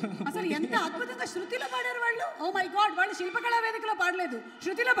 మాకు అసలు ఎంత అద్భుతంగా శృతిలో పాడారు వాళ్ళు. ఓ మై గాడ్, వాళ్ళు శిల్పకళా వేదికలో పాడలేదు,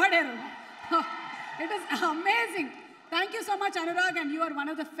 శృతిలో పాడారు. It is amazing. Thank you so much, Anurag, and you are one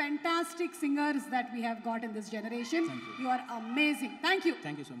of the fantastic singers that we have got in this generation. You are amazing. Thank you.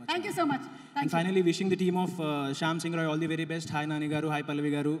 Thank you so much. Thank you so much. Thank And you. finally, wishing the team of Shyam Singha all the very best. Hi Nani Garu, hi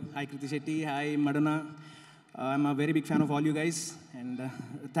Pallavi Garu, hi Kriti Shetty, hi Madana. I'm a very big fan of all you guys. And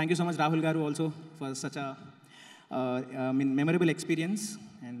thank you so much, Rahul Garu, also for such a memorable experience.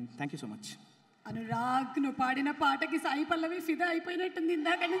 And thank you so much. Anurag, నువ్వు పాడిన పాటకి సాయి పల్లవి ఫిదా అయిపోయినట్టుంది.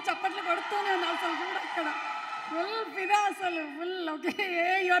 ఇందాక నేను చప్పట్లు కొడుతూనే ఉన్నా అసలు కూడా ఇక్కడ. ఫుల్ ఫిదా అసలు full. Okay,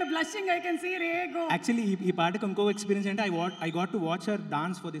 you are blushing, I can see. Ray go. Actually ఈ పాటకి ఇంకో ఎక్స్పీరియన్స్ అంటే I got to watch her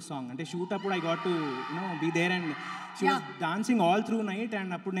dance for this song. అంటే షూట్ అప్పుడు I got to be there and she was dancing all through night.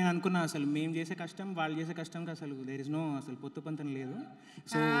 And అప్పుడు నేను అనుకున్నా అసలు మేము చేసే కష్టం వాళ్ళు చేసే కష్టంకి అసలు దేర్ ఇస్ నో అసలు పొత్తు పంతం లేదు.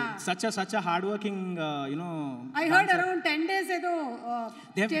 So such a hard working I heard around 10 days ఏదో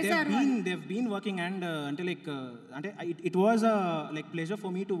చేశారు. they've been working and అంటే లైక్ అంటే it was a like pleasure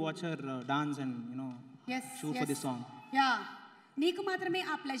for me to watch her dance and shoot for this song. Yeah, నీకు మాత్రమే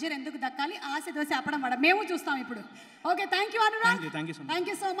ఆ pleasure ఎందుకు దక్కాలి, ఆశ దోశ ఆపడం వాడ మేము చూస్తాం ఇప్పుడు. Okay, thank you Anurag. Thank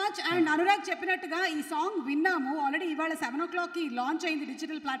you so much. And Anurag చెప్పినట్టుగా ఈ సాంగ్ విన్నాము ఆల్రెడీ. ఇవాళ 7 o'clockకి లాంచ్ అయింది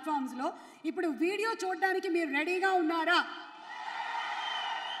డిజిటల్ ప్లాట్ఫామ్స్లో. ఇప్పుడు వీడియో చూడడానికి మీరు రెడీగా ఉన్నారా?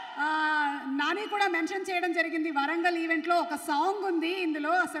 నాని కూడా మెన్షన్ చేయడం జరిగింది, వరంగల్ ఈవెంట్లో ఒక సాంగ్ ఉంది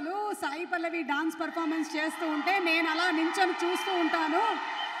ఇందులో. అసలు సాయి పల్లవి డాన్స్ పర్ఫార్మెన్స్ చేస్తూ ఉంటే నేను అలా నించొని చూస్తూ ఉంటాను.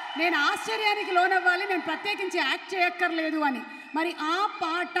 నేను ఆశ్చర్యానికి లోనవ్వాలి, నేను ప్రత్యేకించి యాక్ట్ చేయక్కర్లేదు అని. మరి ఆ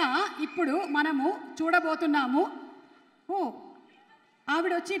పాట ఇప్పుడు మనము చూడబోతున్నాము. ఓ,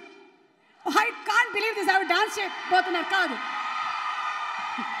 ఆవిడ వచ్చి ఐ కాంట్ బిలీవ్ దిస్, ఆవిడ డాన్స్ చేయబోతున్నారు. కాదు,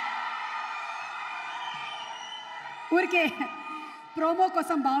 ఊరికే ప్రోమో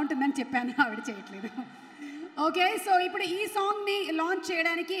కోసం బాగుంటుందని చెప్పాను, ఆవిడ చేయట్లేదు. ఓకే, సో ఇప్పుడు ఈ సాంగ్ని లాంచ్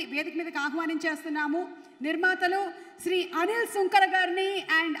చేయడానికి వేదిక మీదకి ఆహ్వానించేస్తున్నాము నిర్మాతలు శ్రీ అనిల్ సుంకర గారిని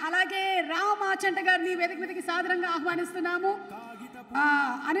అండ్ అలాగే రామ్ ఆచంట గారిని వేదిక మీదకి సాదరంగా ఆహ్వానిస్తున్నాము.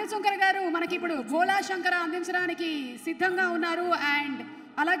 అనిల్ సుంకర గారు మనకి ఇప్పుడు భోలా శంకర అందించడానికి సిద్ధంగా ఉన్నారు. అండ్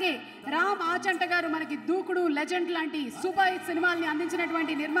అలాగే రామ్ ఆచంట గారు మనకి దూకుడు, లెజెండ్ లాంటి సూపర్ హిట్ సినిమాల్ని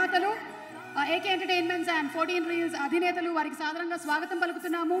అందించినటువంటి నిర్మాతలు. ఏకే ఎంటర్టైన్మెంట్స్ అండ్ 14 రీల్స్ అధినేతలు, వారికి సాదరంగా స్వాగతం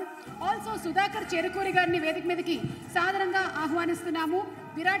పలుకుతున్నాము. ఆల్సో సుధాకర్ చెరుకూరి గారిని వేదిక మీదకి సాదరంగా ఆహ్వానిస్తున్నాము.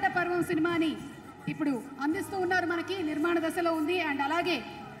 విరాట పర్వం సినిమాని ఇప్పుడు అందిస్తూ ఉన్నారు, మనకి నిర్మాణ దశలో ఉంది. అండ్ అలాగే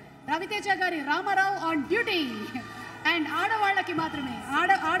రవితేజ గారి రామారావు ఆన్ డ్యూటీ అండ్ ఆడవాళ్ళకి మాత్రమే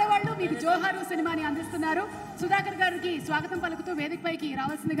ఆడవాళ్ళు మీకు జోహారు సినిమాని అందిస్తున్నారు. సుధాకర్ గారికి స్వాగతం పలుకుతూ వేదికపైకి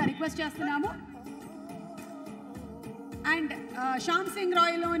రావాల్సిందిగా రిక్వెస్ట్ చేస్తున్నాము. అండ్ శ్యామ్ సింగ్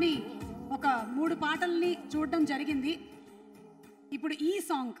రాయ్లోని ఒక 3 పాటల్ని చూడడం జరిగింది. ఇప్పుడు ఈ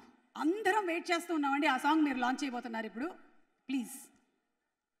సాంగ్ అందరం వెయిట్ చేస్తూ ఉన్నామండి. ఆ సాంగ్ మీరు లాంచ్ చేయబోతున్నారు ఇప్పుడు, please.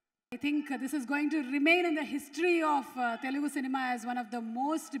 I think this is going to remain in the history of Telugu cinema as one of the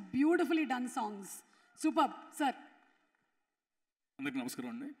most beautifully done songs. Superb, sir. అందరికీ నమస్కారం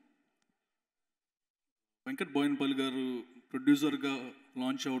అండి. వెంకట్ బోయినపల్లి గారు ప్రొడ్యూసర్గా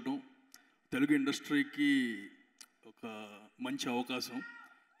లాంచ్ అవటం తెలుగు ఇండస్ట్రీకి ఒక మంచి అవకాశం.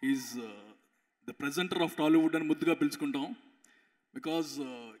 Is the presenter of Tollywood అని ముద్దుగా పిలుచుకుంటాం. Because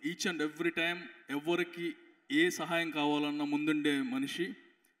each and every time ఎవరికి ఏ సహాయం కావాలన్నా ముందుండే మనిషి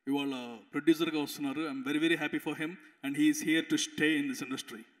ఇవాళ ప్రొడ్యూసర్గా వస్తున్నారు. I'm very very happy for him and he is here to stay in this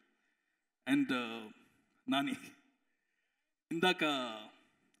industry. And Nani ఇందాక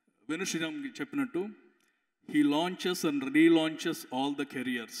వేణు శ్రీరామ్ చెప్పినట్టు he launches and relaunches all the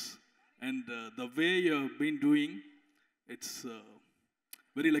careers and the way you have been doing, it's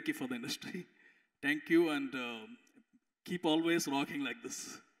very lucky for the industry. Thank you and keep always rocking like this.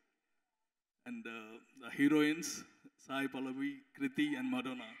 And the heroines Sai Pallavi, Kriti and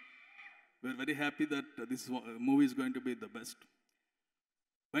Madonna, we're very happy that this movie is going to be the best.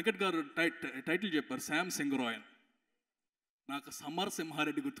 Venkat garu title chepparu Shyam Singha. నాకు Samar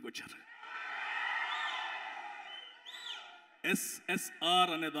Simha Reddy గుర్తుకొచ్చారు. SSR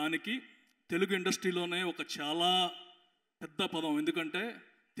అనే దానికి తెలుగు ఇండస్ట్రీలోనే ఒక చాలా పెద్ద పదం. ఎందుకంటే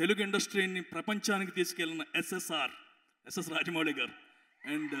తెలుగు ఇండస్ట్రీని ప్రపంచానికి తీసుకెళ్ళిన SS రాజమౌళి గారు.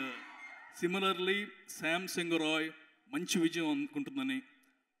 అండ్ సిమిలర్లీ శ్యామ్ సింగ్ రాయ్ మంచి విజయం అనుకుంటుందని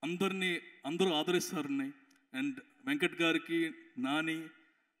అందరూ ఆదరిస్తారని. అండ్ వెంకట్ గారికి, Nani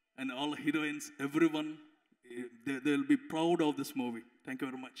and all heroines, everyone, they will be proud of this movie. Thank you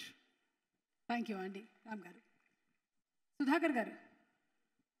very much. Thank you అండి రామ్ గారు. సుధాకర్ గారు,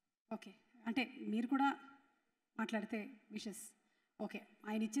 ఓకే, అంటే మీరు కూడా మాట్లాడితే విషెస్. ఓకే,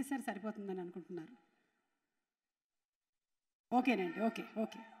 ఆయన ఇచ్చేసారు సరిపోతుందని అనుకుంటున్నారు. ఓకేనండి, ఓకే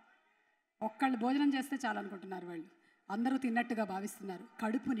ఓకే. ఒక్కళ్ళు భోజనం చేస్తే చాలు అనుకుంటున్నారు వాళ్ళు. అందరూ తిన్నట్టుగా భావిస్తున్నారు,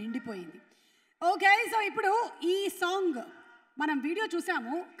 కడుపు నిండిపోయింది. ఓకే, సో ఇప్పుడు ఈ సాంగ్ మనం వీడియో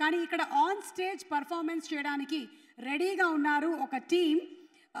చూసాము, కానీ ఇక్కడ ఆన్ స్టేజ్ పర్ఫార్మెన్స్ చేయడానికి రెడీగా ఉన్నారు ఒక team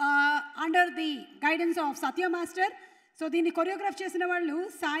under the guidance of Satya master. So దీన్ని కొరియోగ్రాఫ్ చేసిన వాళ్ళు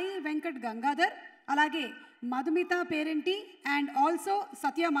సాయి వెంకట్ గంగాధర్, అలాగే Madhumita పేరెంటి and also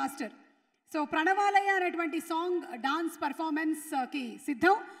Satya master. So ప్రణవాలయ అనేటువంటి సాంగ్ డాన్స్ పర్ఫార్మెన్స్కి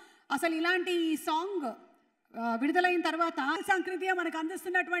సిద్ధం. అసలు ఇలాంటి ఈ సాంగ్ విడుదలైన తర్వాత సంస్కృతి మనకు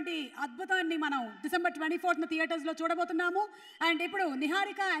అందిస్తున్నటువంటి అద్భుతాన్ని మనం December 24th థియేటర్స్లో చూడబోతున్నాము. అండ్ ఇప్పుడు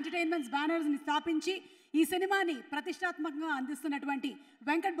నిహారిక ఎంటర్టైన్మెంట్స్ బ్యానర్స్ని స్థాపించి ఈ సినిమాని ప్రతిష్టాత్మకంగా అందిస్తున్నటువంటి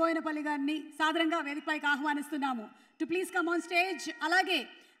వెంకట్ బోయినపల్లి గారిని సాదరంగా వేదికపైకి ఆహ్వానిస్తున్నాము. To please come on stage. అలాగే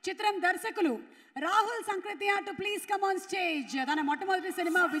చిత్రం దర్శకులు Rahul సంకృత్య to please come on stage. తన మొట్టమొదటి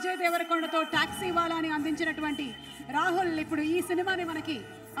సినిమా విజయ్ దేవరకొండతో టాక్సీ వాలాని అందించినటువంటి రాహుల్ ఇప్పుడు ఈ సినిమాని మనకి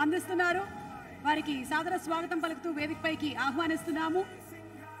అందిస్తున్నారు. వారికి సాదర స్వాగతం పలుకుతూ వేదికపైకి ఆహ్వానిస్తున్నాము.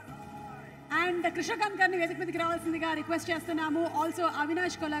 అండ్ కృష్ణకాంత్ గారిని వేదిక మీదకి రావాల్సిందిగా రిక్వెస్ట్ చేస్తున్నాము. ఆల్సో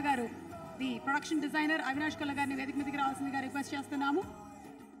అవినాష్ కొల్లా గారు, the production designer Avinash Kolla గారిని వేదిక మీదకి రావాల్సిందిగా రిక్వెస్ట్ చేస్తున్నాము.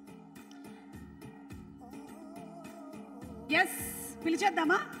 ఎస్,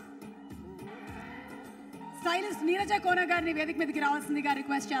 పిలిచేద్దామా? స్టైలిస్ట్ నీరజ కోన గారిని వేదిక మీదకి రావాల్సిందిగా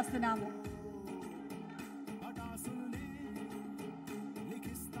రిక్వెస్ట్ చేస్తున్నాము.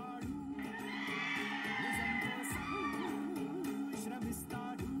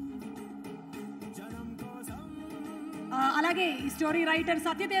 అలాగే ఈ స్టోరీ రైటర్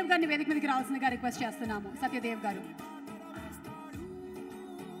సత్యదేవ్ గారిని వేదిక మీదకి రావాల్సిందిగా రిక్వెస్ట్ చేస్తున్నాము. సత్యదేవ్ గారు.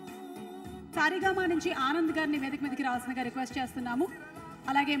 సారిగామా నుంచి ఆనంద్ గారిని వేదిక మీదకి రావాల్సిందిగా రిక్వెస్ట్ చేస్తున్నాము.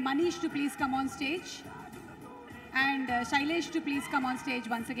 అలాగే Manish to please come on stage and Shailesh to please come on stage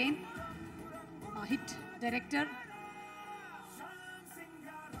once again. Hit director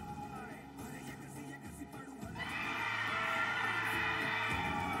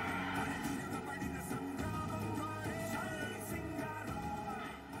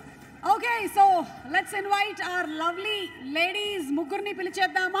okay. So let's invite our lovely ladies. ముగ్గురిని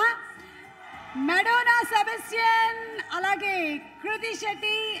పిలిచేద్దామా? మెడోనా సెబెస్టియన్, అలాగే కృతి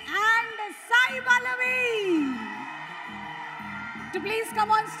Shetty and Sai Pallavi to please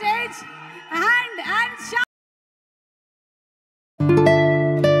come on stage. And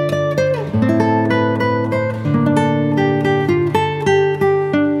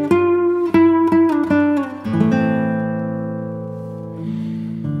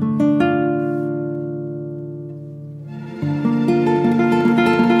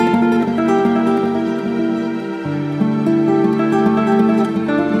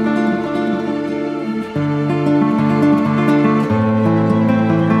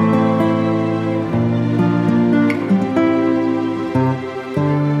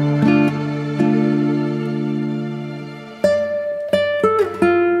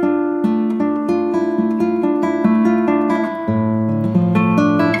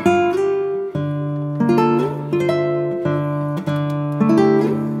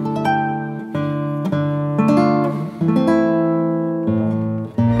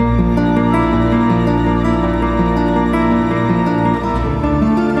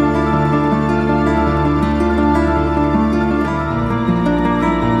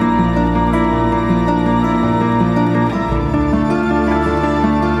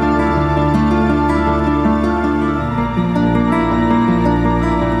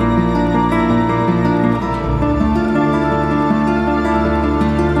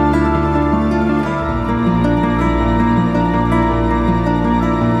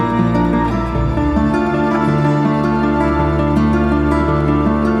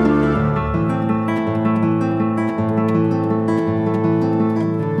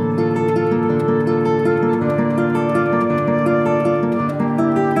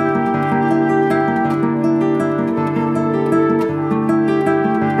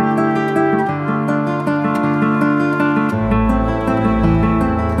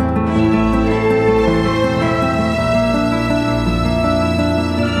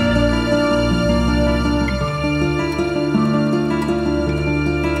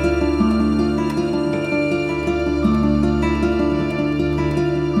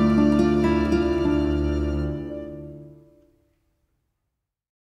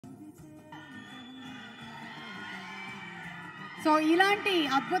so ఇలాంటి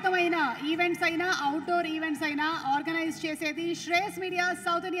అద్భుతమైన events అయినా outdoor events అయినా organise చేసేది Shreyas media,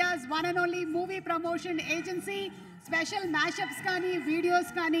 south India's one and only movie promotion agency. Special mashups కానీ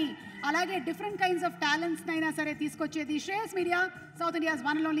videos కానీ అలాగే డిఫరెంట్ కైండ్స్ ఆఫ్ టాలెంట్స్ అయినా సరే తీసుకొచ్చేది Shreyas media, south India's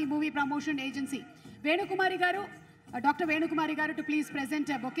one and only movie promotion agency. Venukumari గారు, డాక్టర్ వేణుకుమారి గారు to please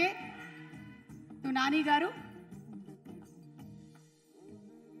present bouquet to Nani గారు.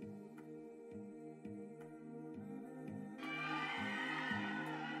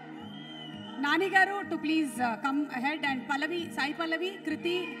 Nani garu to please come ahead, and Pallavi, Sai Pallavi,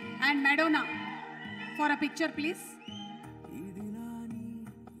 Kriti and Madonna for a picture please.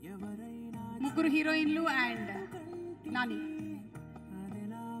 Muguru heroinlu and Nani.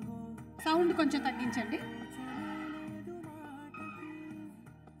 Sound koncham tagginchandi.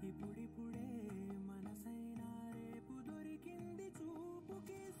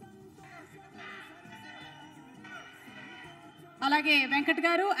 అలాగే వెంకట్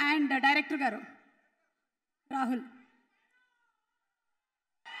గారు and director గారు Rahul.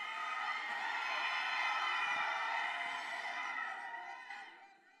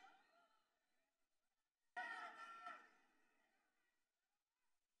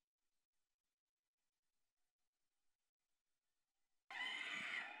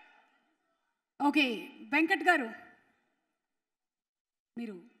 Okay, Venkat గారు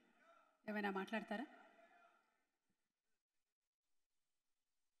మీరు ఏమైనా మాట్లాడతారా?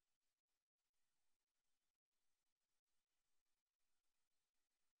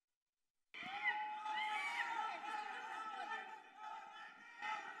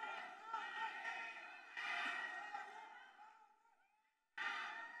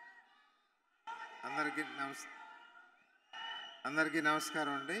 అందరికీ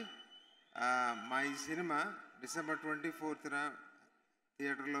నమస్కారం అండి. మా ఈ సినిమా డిసెంబర్ 24న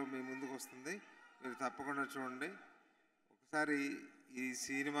థియేటర్లో మీ ముందుకు వస్తుంది. మీరు తప్పకుండా చూడండి. ఒకసారి ఈ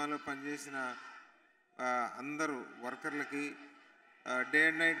సినిమాలో పనిచేసిన అందరూ వర్కర్లకి డే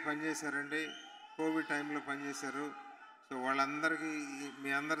అండ్ నైట్ పనిచేశారండి. కోవిడ్ టైంలో పనిచేశారు. సో వాళ్ళందరికీ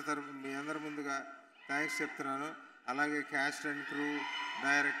మీ అందరి ముందుగా థ్యాంక్స్ చెప్తున్నాను. అలాగే క్యాస్ట్ అండ్ క్రూ,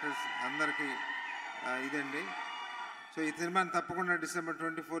 డైరెక్టర్స్ అందరికీ ఇదండి. సో ఈ సినిమాని తప్పకుండా డిసెంబర్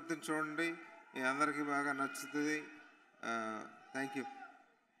 24న చూడండి. మీ అందరికీ బాగా నచ్చుతుంది. Thank you.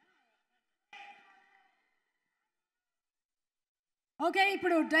 ఓకే,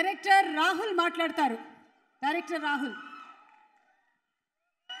 ఇప్పుడు డైరెక్టర్ రాహుల్ మాట్లాడతారు. డైరెక్టర్ రాహుల్.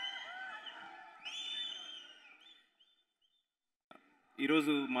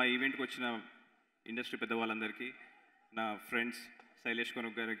 ఈరోజు మా ఈవెంట్కి వచ్చిన ఇండస్ట్రీ పెద్దవాళ్ళందరికీ, నా ఫ్రెండ్స్ శైలేష్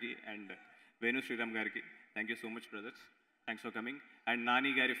కొనుక్ గారికి అండ్ వేణు శ్రీరామ్ గారికి thank you so much brothers, thanks for coming. And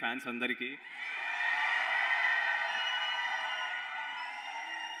Nani గారి ఫ్యాన్స్ అందరికీ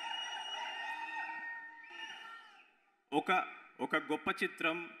ఒక గొప్ప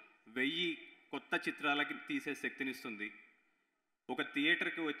చిత్రం 1000 కొత్త చిత్రాలకి తీసే శక్తినిస్తుంది. ఒక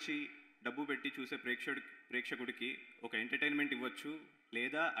థియేటర్కి వచ్చి డబ్బు పెట్టి చూసే ప్రేక్షకుడికి ఒక ఎంటర్టైన్మెంట్ ఇవ్వచ్చు,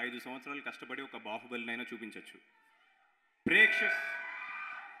 లేదా 5 సంవత్సరాలు కష్టపడి ఒక బాహుబలినైనా చూపించవచ్చు.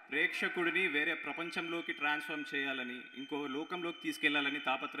 ప్రేక్షకుడిని వేరే ప్రపంచంలోకి ట్రాన్స్ఫార్మ్ చేయాలని, ఇంకో లోకంలోకి తీసుకెళ్లాలని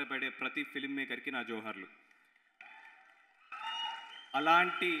తాపత్రయపడే ప్రతి ఫిల్మ్ మేకర్కి నా జోహార్లు.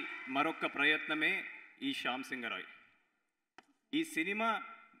 అలాంటి మరొక ప్రయత్నమే ఈ శ్యామ్ సింగ రాయ్. ఈ సినిమా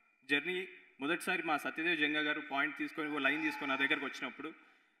జర్నీ మొదటిసారి మా సత్యదేవ్ జంగా గారు పాయింట్ తీసుకొని, ఓ లైన్ తీసుకొని నా దగ్గరకు వచ్చినప్పుడు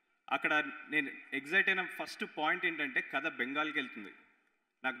అక్కడ నేను ఎగ్జైట్ అయిన ఫస్ట్ పాయింట్ ఏంటంటే, కథ బెంగాల్కి వెళ్తుంది.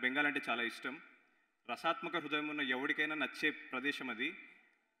 నాకు బెంగాల్ అంటే చాలా ఇష్టం. రసాత్మక హృదయం ఉన్న ఎవరికైనా నచ్చే ప్రదేశం అది.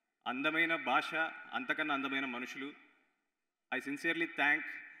 అందమైన భాష, అంతకన్నా అందమైన మనుషులు. I sincerely thank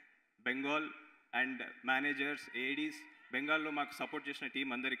Bengal and managers, Aedes, బెంగాల్లో మాకు సపోర్ట్ చేసిన టీం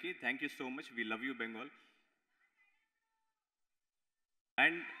అందరికీ thank you so much. We love you Bengal.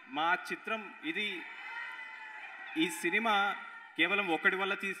 And మా చిత్రం ఇది, ఈ సినిమా కేవలం ఒక్కడి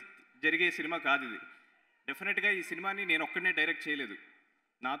వల్ల జరిగే సినిమా కాదు ఇది. డెఫినెట్గా ఈ సినిమాని నేను ఒక్కడనే డైరెక్ట్ చేయలేదు,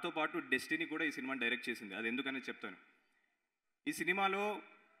 నాతో పాటు డెస్టినీ కూడా ఈ సినిమాని డైరెక్ట్ చేసింది. అది ఎందుకని చెప్తాను. ఈ సినిమాలో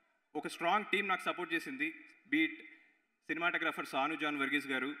ఒక స్ట్రాంగ్ టీం నాకు సపోర్ట్ చేసింది. బీట్ సినిమాటోగ్రాఫర్ సాను జాన్ వర్గీస్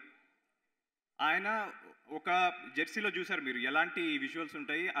గారు, ఆయన ఒక జెర్సీలో చూశారు మీరు ఎలాంటి విజువల్స్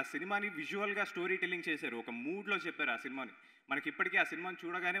ఉంటాయి. ఆ సినిమాని విజువల్గా స్టోరీ టెల్లింగ్ చేశారు, ఒక మూడ్లో చెప్పారు ఆ సినిమాని. మనకి ఇప్పటికీ ఆ సినిమాని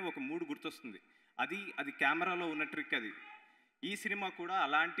చూడగానే ఒక మూడ్ గుర్తొస్తుంది. అది కెమెరాలో ఉన్న ట్రిక్ అది. ఈ సినిమా కూడా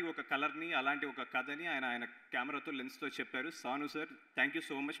అలాంటి ఒక కలర్ని, అలాంటి ఒక కథని ఆయన కెమెరాతో, లెన్స్తో చెప్పారు. సాను sir, thank you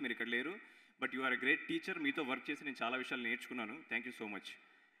so much. మీరు ఇక్కడ లేరు, but you are a great teacher. మీతో వర్క్ చేసి నేను చాలా విషయాలు నేర్చుకున్నాను. Thank you so much.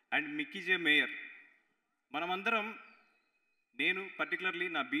 And Mickey J mayor, మనమందరం, నేను పర్టికులర్లీ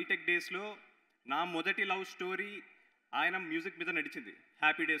నా బీటెక్ డేస్లో నా మొదటి లవ్ స్టోరీ ఆయన మ్యూజిక్ మీద నడిచింది,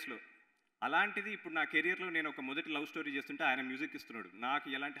 హ్యాపీ డేస్లో. అలాంటిది ఇప్పుడు నా కెరియర్లో నేను ఒక మొదటి లవ్ స్టోరీ చేస్తుంటే ఆయన మ్యూజిక్ ఇస్తున్నాడు. నాకు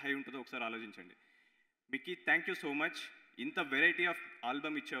ఎలాంటి హై ఉంటుందో ఒకసారి ఆలోచించండి. Mickey, thank you so much. ఇంత వెరైటీ ఆఫ్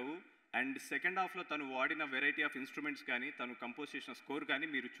ఆల్బమ్ ఇచ్చావు. అండ్ సెకండ్ హాఫ్లో తను వాడిన వెరైటీ ఆఫ్ ఇన్స్ట్రుమెంట్స్ కానీ, తను కంపోజ్ చేసిన స్కోర్ కానీ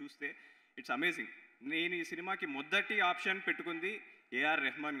మీరు చూస్తే ఇట్స్ అమేజింగ్. నేను ఈ సినిమాకి మొదటి ఆప్షన్ పెట్టుకుంది ఏఆర్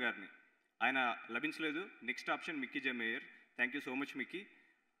రెహమాన్ గారిని, ఆయన లభించలేదు. Next option Mickey J mayor. Thank you so much Mickey.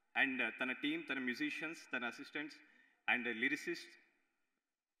 And తన టీమ్, తన మ్యూజిషియన్స్, తన అసిస్టెంట్స్ అండ్ లిరిసిస్ట్.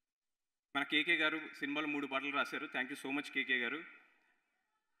 మన కేకే గారు సినిమాలో 3 పాటలు రాశారు. థ్యాంక్ యూ సో మచ్ కేకే గారు.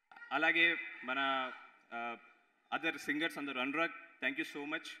 అలాగే మన అదర్ సింగర్స్ అందరు, Anurag, thank you so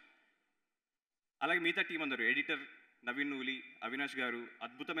much. అలాగే మిగతా టీం అందరూ, ఎడిటర్ నవీన్ నూలి, అవినాష్ గారు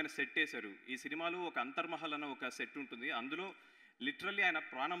అద్భుతమైన సెట్ వేశారు. ఈ సినిమాలో ఒక అంతర్మహల్ అన్న ఒక సెట్ ఉంటుంది, అందులో లిటరల్లీ ఆయన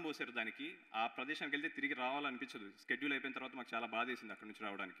ప్రాణం పోసారు దానికి. ఆ ప్రదేశానికి వెళ్తే తిరిగి రావాలనిపించదు. స్కెడ్యూల్ అయిపోయిన తర్వాత మాకు చాలా బాధ వేసింది అక్కడి నుంచి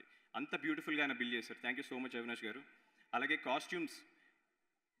రావడానికి. అంత బ్యూటిఫుల్గా ఆయన బిల్డ్ చేశారు. Thank you so much Avinash గారు. అలాగే కాస్ట్యూమ్స్,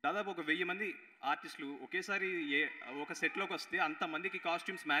 దాదాపు ఒక 1000 మంది ఆర్టిస్టులు ఒకేసారి ఒక సెట్లోకి వస్తే అంతమందికి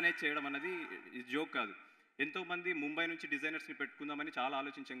కాస్ట్యూమ్స్ మేనేజ్ చేయడం అన్నది జోక్ కాదు. ఎంతోమంది ముంబై నుంచి డిజైనర్స్ని పెట్టుకుందామని చాలా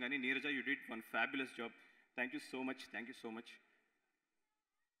ఆలోచించాం, కానీ Neeraja you did one fabulous job. Thank you so much, thank you so much.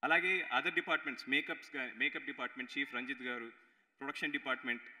 అలాగే other departments, makeup department chief Ranjith గారు, ప్రొడక్షన్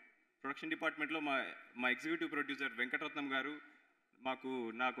డిపార్ట్మెంట్లో మా ఎగ్జిక్యూటివ్ ప్రొడ్యూసర్ వెంకటరత్నం గారు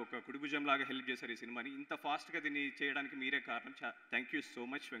నాకు ఒక కుడిభుజం లాగా హెల్ప్ చేశారు ఈ సినిమాని. ఇంత ఫాస్ట్గా దీన్ని చేయడానికి మీరే కారణం. Thank you so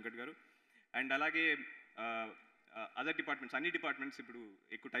much Venkat గారు. అండ్ అలాగే అదర్ డిపార్ట్మెంట్స్, అన్ని డిపార్ట్మెంట్స్ ఇప్పుడు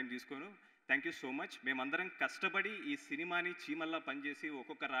ఎక్కువ టైం తీసుకోను. Thank you so much. మేమందరం కష్టపడి ఈ సినిమాని చీమల్లా పనిచేసి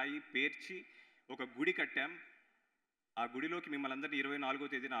ఒక్కొక్క రాయి పేర్చి ఒక గుడి కట్టాం. ఆ గుడిలోకి మిమ్మల్ని అందరినీ 24వ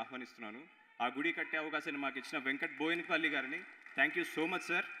తేదీన ఆహ్వానిస్తున్నాను. ఆ గుడి కట్టే అవకాశాన్ని మాకు ఇచ్చిన వెంకట్ బోయినపల్లి గారిని thank you so much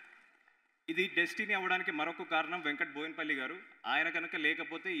sir. ఇది డెస్టినీ అవ్వడానికి మరొక కారణం వెంకట్ బోయినపల్లి గారు. ఆయన కనుక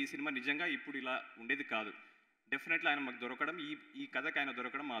లేకపోతే ఈ సినిమా నిజంగా ఇప్పుడు ఇలా ఉండేది కాదు. డెఫినెట్లీ ఆయన మాకు దొరకడం, ఈ కథకి ఆయన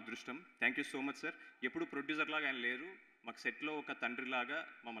దొరకడం మా అదృష్టం. Thank you so much sir. ఎప్పుడు ప్రొడ్యూసర్ లాగా ఆయన లేరు, మాకు సెట్లో ఒక తండ్రిలాగా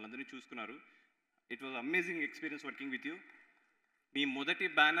మమ్మల్ని అందరినీ చూసుకున్నారు. It was amazing experience working with you. మీ మొదటి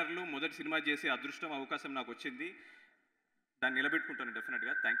బ్యానర్లో మొదటి సినిమా చేసే అదృష్టం, అవకాశం నాకు వచ్చింది. దాన్ని నిలబెట్టుకుంటాను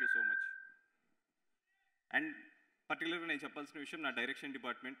డెఫినెట్గా. Thank you so much. And పర్టికులర్గా నేను చెప్పాల్సిన విషయం, నా డైరెక్షన్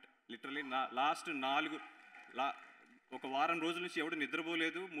డిపార్ట్మెంట్ లిటరలీ లాస్ట్ ఒక వారం రోజుల నుంచి ఎవడు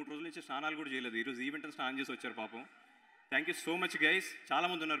నిద్రపోలేదు, 3 రోజుల నుంచి స్నానాలు కూడా చేయలేదు. ఈరోజు ఈవెంట్ స్నానం చేసి వచ్చారు పాపం. Thank you so much guys.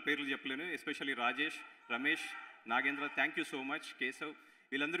 చాలామంది ఉన్నారు, పేర్లు చెప్పలేను. Especially Rajesh, Ramesh, Nagendra, thank you so much. Keshav,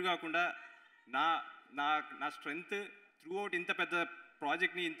 వీళ్ళందరూ కాకుండా నా స్ట్రెంగ్త్ త్రూ అవుట్ ఇంత పెద్ద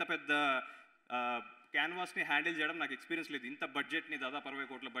ప్రాజెక్ట్ని, ఇంత పెద్ద క్యాన్వాస్ని హ్యాండిల్ చేయడం నాకు ఎక్స్పీరియన్స్ లేదు. ఇంత బడ్జెట్ని, దాదాపు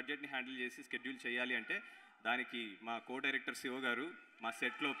 60 కోట్ల బడ్జెట్ని హ్యాండిల్ చేసి స్కెడ్యూల్ చేయాలి అంటే దానికి మా కో డైరెక్టర్ శివ గారు, మా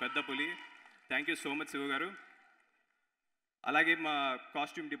సెట్లో పెద్ద పులి. Thank you so much Shiva గారు. అలాగే మా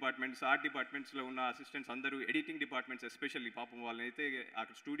కాస్ట్యూమ్ డిపార్ట్మెంట్స్, ఆర్ట్ డిపార్ట్మెంట్స్లో ఉన్న అసిస్టెంట్స్ అందరూ, ఎడిటింగ్ డిపార్ట్మెంట్స్ ఎస్పెషల్లీ పాపం వాళ్ళని అయితే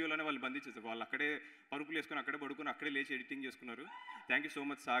అక్కడ స్టూడియోలోనే వాళ్ళు బంధించేసారు. వాళ్ళు అక్కడే పరుపులు వేసుకొని అక్కడే పడుకొని అక్కడే లేచి ఎడిటింగ్ చేసుకున్నారు. Thank you so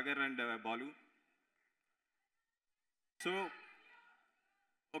much Sagar and Balu. So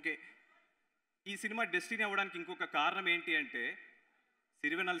okay, ఈ సినిమా డెస్టినీ అవ్వడానికి ఇంకొక కారణం ఏంటి అంటే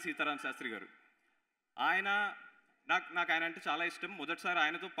సిరివెన్నెల సీతారామ శాస్త్రి గారు. నాకు ఆయన అంటే చాలా ఇష్టం. మొదటిసారి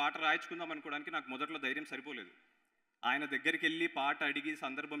ఆయనతో పాట రాయించుకుందాం అనుకోవడానికి నాకు మొదట్లో ధైర్యం సరిపోలేదు. ఆయన దగ్గరికి వెళ్ళి పాట అడిగి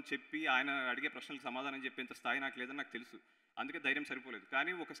సందర్భం చెప్పి ఆయన అడిగే ప్రశ్నలకు సమాధానం చెప్పేంత స్థాయి నాకు లేదని నాకు తెలుసు. అందుకే ధైర్యం సరిపోలేదు.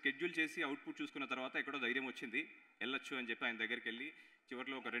 కానీ ఒక స్కెడ్యూల్ చేసి అవుట్పుట్ చూసుకున్న తర్వాత ఎక్కడో ధైర్యం వచ్చింది, వెళ్ళొచ్చు అని చెప్పి ఆయన దగ్గరికి వెళ్ళి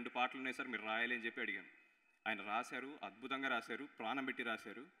చివరిలో ఒక 2 పాటలు ఉన్నాయి సార్ మీరు రాయాలి అని చెప్పి అడిగాను. ఆయన రాశారు, అద్భుతంగా రాశారు, ప్రాణం పెట్టి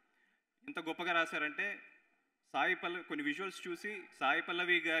రాశారు. ఎంత గొప్పగా రాశారంటే కొన్ని విజువల్స్ చూసి సాయి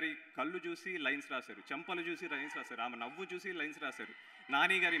పల్లవి గారి కళ్ళు చూసి లైన్స్ రాశారు, చెంపలు చూసి లైన్స్ రాశారు, ఆమె నవ్వు చూసి లైన్స్ రాశారు,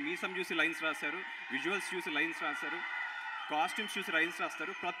 నాని గారి మీసం చూసి లైన్స్ రాశారు, విజువల్స్ చూసి లైన్స్ రాశారు, కాస్ట్యూమ్స్ చూసి లైన్స్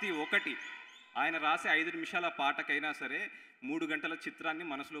రాస్తారు. ప్రతి ఒక్కటి ఆయన రాసే 5 నిమిషాల పాటకైనా సరే 3 గంటల చిత్రాన్ని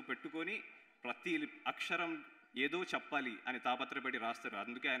మనసులో పెట్టుకొని ప్రతి అక్షరం ఏదో చెప్పాలి అని తాపత్రపడి రాస్తారు.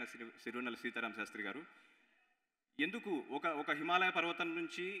 అందుకే ఆయన సిరివెన్నెల సీతారామ శాస్త్రి గారు. ఎందుకు ఒక హిమాలయ పర్వతం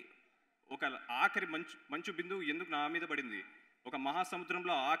నుంచి ఒక ఆఖరి మంచు బిందువు ఎందుకు నా మీద పడింది, ఒక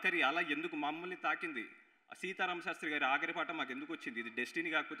మహాసముద్రంలో ఆఖరి అల ఎందుకు మమ్మల్ని తాకింది, సీతారామ శాస్త్రి గారి ఆఖరి పాట మాకు ఎందుకు వచ్చింది, ఇది డెస్టినీ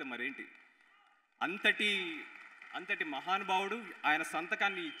కాకపోతే మరేంటి. అంతటి మహానుభావుడు ఆయన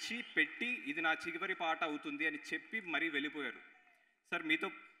సంతకాన్ని ఇచ్చి పెట్టి ఇది నా చివరి పాట అవుతుంది అని చెప్పి మరీ వెళ్ళిపోయారు. సార్ మీతో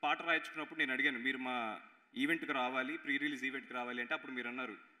పాట రాయించుకున్నప్పుడు నేను అడిగాను, మీరు మా ఈవెంట్కి రావాలి, ప్రీ రిలీజ్ ఈవెంట్కి రావాలి అంటే అప్పుడు మీరు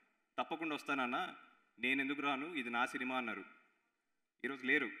అన్నారు తప్పకుండా వస్తానన్నా, నేను ఎందుకు రాను, ఇది నా సినిమా అన్నారు. ఈరోజు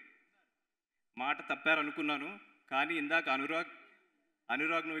లేరు, మాట తప్పారనుకున్నాను. కానీ ఇందాక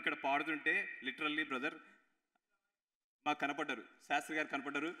అనురాగ్ నువ్వు ఇక్కడ పాడుతుంటే లిటరల్లీ బ్రదర్ మాకు కనపడ్డారు, శాస్త్రి గారు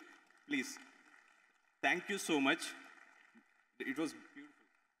కనపడ్డారు. Please thank you so much, it was beautiful.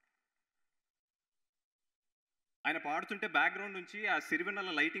 ఆయన పాడుతుంటే బ్యాక్గ్రౌండ్ నుంచి ఆ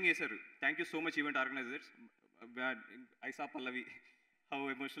సిరివెన్నెల లైటింగ్ వేశారు. Thank you so much event organisers. ఐసా Pallavi how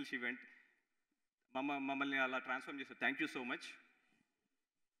emotional she went, మమ్మల్ని అలా ట్రాన్స్ఫార్మ్ చేశారు. Thank you so much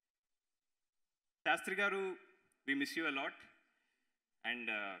Sastry గారు. We miss you a lot.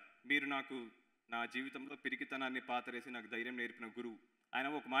 And మీరు నాకు నా జీవితంలో పిరికితనాన్ని పాతరేసి నాకు ధైర్యం నేర్పిన గురువు. ఆయన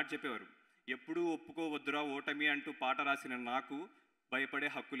ఒక మాట చెప్పేవారు, ఎప్పుడూ ఒప్పుకోవద్దురా ఓటమి అంటూ పాట రాసిన నాకు భయపడే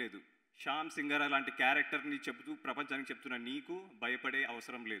హక్కు లేదు. శ్యామ్ సింగర్ లాంటి క్యారెక్టర్ని చెబుతూ ప్రపంచానికి చెప్తున్న నీకు భయపడే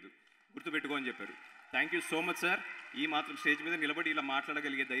అవసరం లేదు, గుర్తుపెట్టుకో అని చెప్పారు. Thank you so much sir. ఈ మాత్రం స్టేజ్ మీద నిలబడి ఇలా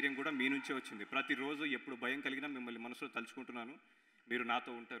మాట్లాడగలిగే ధైర్యం కూడా మీ నుంచే వచ్చింది. ప్రతిరోజు ఎప్పుడు భయం కలిగినా మిమ్మల్ని మనసులో తలుచుకుంటున్నాను, మీరు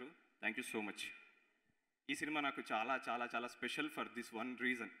నాతో ఉంటారు. Thank you so much. ఈ సినిమా నాకు చాలా చాలా చాలా special for this one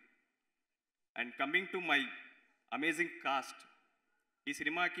reason. And coming to my amazing cost, ఈ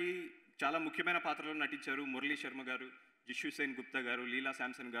సినిమాకి చాలా ముఖ్యమైన పాత్రలో నటించారు మురళీ శర్మ గారు, జిషు సేన్ గుప్తా గారు, లీలా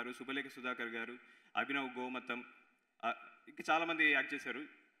శాంసన్ గారు, శుభలేఖ సుధాకర్ గారు, అభినవ్ గోమతం, ఇంకా చాలామంది యాక్ట్ చేశారు.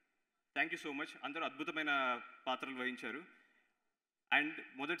 Thank you so much. అందరూ అద్భుతమైన పాత్రలు వహించారు. అండ్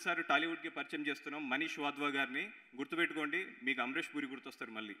మొదటిసారి టాలీవుడ్కి పరిచయం చేస్తున్నాం మనీష్ వాద్వా గారిని. గుర్తుపెట్టుకోండి, మీకు అమరీష్ పూరి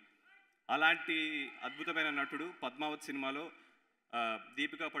గుర్తొస్తారు మళ్ళీ. అలాంటి అద్భుతమైన నటుడు పద్మావత్ సినిమాలో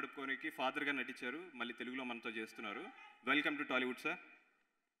దీపికా పడుకోనికి ఫాదర్గా నటించారు. మళ్ళీ తెలుగులో మనతో చేస్తున్నారు. Welcome to Tollywood sir.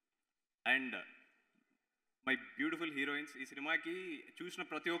 And my beautiful heroines. ఈ సినిమాకి చూసిన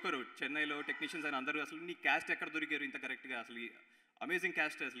ప్రతి ఒక్కరు చెన్నైలో టెక్నీషియన్స్ అని అందరూ అసలు నీ క్యాస్ట్ ఎక్కడ దొరికారు ఇంత కరెక్ట్గా, అసలు అమేజింగ్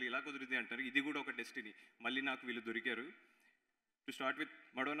క్యాస్ట్, అసలు ఇలా కుదిరింది అంటారు. ఇది కూడా ఒక డెస్టినీ. మళ్ళీ నాకు వీళ్ళు దొరికారు. To start with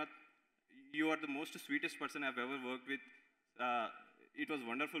Madonna, you are the most sweetest person I've ever worked with. It was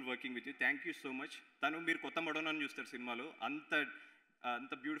wonderful working with you. Thank you so much. తను మీరు కొత్త మడోనాని చూస్తారు సినిమాలో.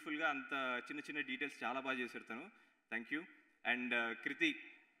 అంత బ్యూటిఫుల్గా అంత చిన్న చిన్న డీటెయిల్స్ చాలా బాగా చేశారు తను. Thank you. And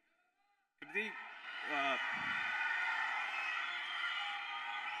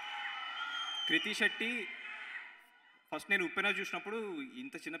Kriti Shetty, first నేను ఉప్పెన చూసినప్పుడు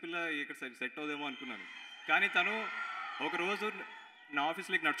ఇంత చిన్నపిల్ల ఇక్కడ సెట్ అవుదేమో అనుకున్నాను. కానీ తను ఒకరోజు నా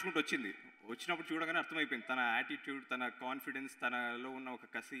ఆఫీస్లోకి నడుచుకుంటూ వచ్చినప్పుడు చూడగానే అర్థమైపోయింది తన యాటిట్యూడ్, తన కాన్ఫిడెన్స్, తనలో ఉన్న ఒక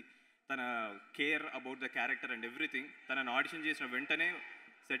కసి, తన care about the character and everything. తనను ఆడిషన్ చేసిన వెంటనే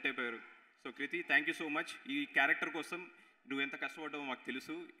సెట్ అయిపోయారు. So Kriti, thank you so much. ఈ క్యారెక్టర్ కోసం నువ్వు ఎంత కష్టపడ్డావో మాకు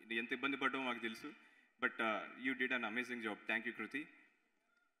తెలుసు, ఎంత ఇబ్బంది పడ్డావో మాకు తెలుసు. But you did an amazing job. Thank you Kriti.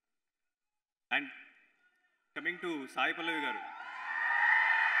 And coming to Sai Pallavi గారు.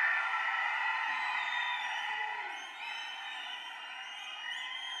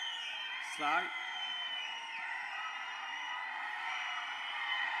 సాయి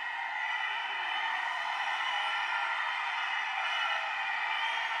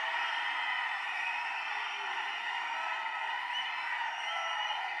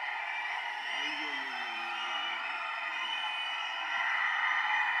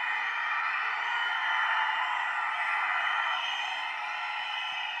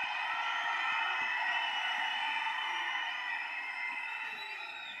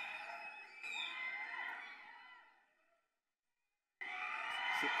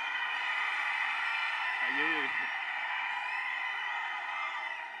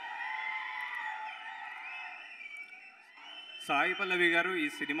సాయి పల్లవి గారు ఈ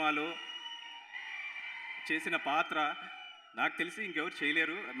సినిమాలో చేసిన పాత్ర నాకు తెలిసి ఇంకెవరు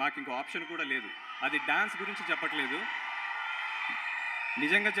చేయలేరు. మాకు ఇంకో ఆప్షన్ కూడా లేదు. అది డాన్స్ గురించి చెప్పట్లేదు,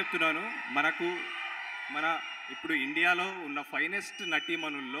 నిజంగా చెప్తున్నాను. మన ఇప్పుడు ఇండియాలో ఉన్న ఫైనెస్ట్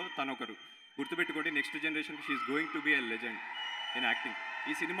నటీమణుల్లో తనొకరు. గుర్తుపెట్టుకోండి, నెక్స్ట్ జనరేషన్కి she is going to be a legend in acting.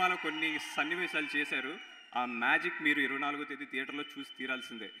 ఈ సినిమాలో కొన్ని సన్నివేశాలు చేశారు. ఆ మ్యాజిక్ మీరు 24వ తేదీ థియేటర్లో చూసి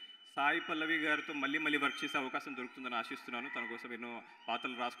తీరాల్సిందే. సాయి పల్లవి గారితో మళ్ళీ వర్క్ చేసే అవకాశం దొరుకుతుందని ఆశిస్తున్నాను. తన కోసం ఎన్నో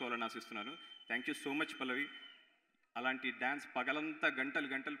పాత్రలు రాసుకోవాలని ఆశిస్తున్నాను. థ్యాంక్ యూ సో మచ్ పల్లవి. అలాంటి డ్యాన్స్ పగలంతా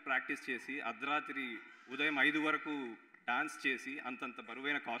గంటలు ప్రాక్టీస్ చేసి అర్ధరాత్రి ఉదయం 5 వరకు డాన్స్ చేసి అంతంత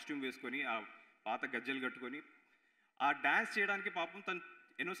బరువైన కాస్ట్యూమ్ వేసుకొని ఆ పాత గజ్జలు కట్టుకొని ఆ డ్యాన్స్ చేయడానికి పాపం తను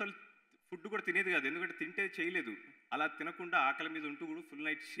ఎన్నోసార్లు ఫుడ్ కూడా తినేది కాదు. ఎందుకంటే తింటే చేయలేదు. అలా తినకుండా ఆకలి మీద ఉంటూ కూడా ఫుల్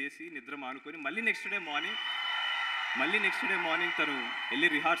నైట్ చేసి నిద్ర మానుకొని మళ్ళీ నెక్స్ట్ డే మార్నింగ్ తను వెళ్ళి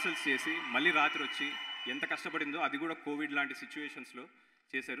రిహార్సల్స్ చేసి మళ్ళీ రాత్రి వచ్చి ఎంత కష్టపడిందో, అది కూడా కోవిడ్ లాంటి సిచ్యువేషన్స్లో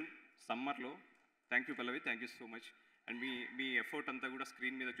చేశారు సమ్మర్లో. Thank you Pallavi, thank you so much. And me effort అంతా కూడా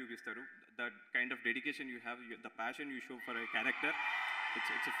స్క్రీన్ మీద చూపిస్తారు. The kind of dedication you have, the passion you show for a character,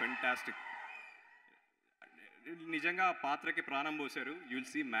 it's fantastic. నిజంగా ఆ పాత్రకి ప్రాణం పోశారు. You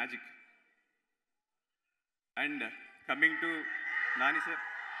will see magic. And coming to Nani sir,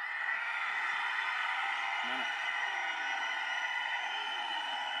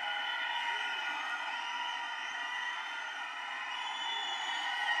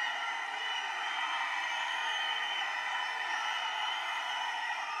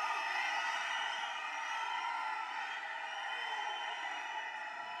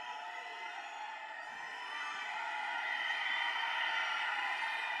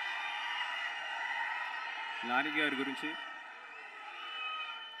 Nani గారి గురించి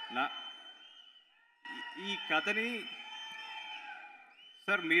ఈ కథని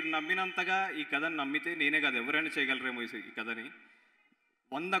సార్ మీరు నమ్మినంతగా ఈ కథని నమ్మితే నేనే కాదు ఎవరైనా చేయగలరేమో ఈ కథని.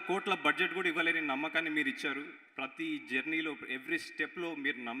 100 కోట్ల బడ్జెట్ కూడా ఇవ్వలేని నమ్మకాన్ని మీరు ఇచ్చారు. ప్రతి జర్నీలో ఎవ్రీ స్టెప్లో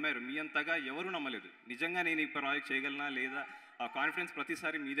మీరు నమ్మారు. మీ అంతగా ఎవరు నమ్మలేదు. నిజంగా నేను ఈ ప్రాజెక్ట్ చేయగలనా లేదా ఆ కాన్ఫిడెన్స్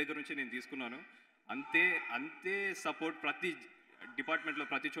ప్రతిసారి మీ దగ్గర నుంచి నేను తీసుకున్నాను. అంతే సపోర్ట్ ప్రతి డిపార్ట్మెంట్లో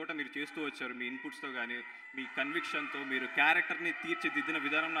ప్రతి చోట మీరు చేస్తూ వచ్చారు. మీ ఇన్పుట్స్తో కానీ మీ కన్విక్షన్తో మీరు క్యారెక్టర్ని తీర్చిదిద్దిన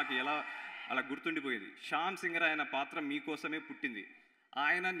విధానం నాకు అలా గుర్తుండిపోయేది. శ్యామ్ సింగర్ ఆయన పాత్ర మీకోసమే పుట్టింది.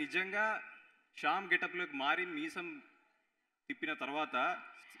 ఆయన నిజంగా శ్యామ్ గెటప్లోకి మారి మీసం తిప్పిన తర్వాత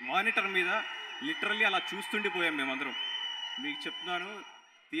మానిటర్ మీద లిటరల్లీ అలా చూస్తుండిపోయాం మేమందరం. మీకు చెప్తున్నాను,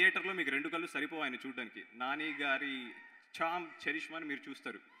 థియేటర్లో మీకు 2 కళ్ళు సరిపోవు ఆయన చూడడానికి. నాని గారి శ్యామ్ చరిష్మాని మీరు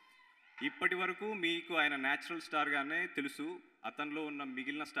చూస్తారు. ఇప్పటి వరకు మీకు ఆయన న్యాచురల్ స్టార్గానే తెలుసు. అతనిలో ఉన్న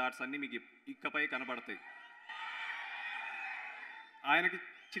మిగిలిన స్టార్స్ అన్నీ మీకు ఇకపై కనబడతాయి. ఆయనకి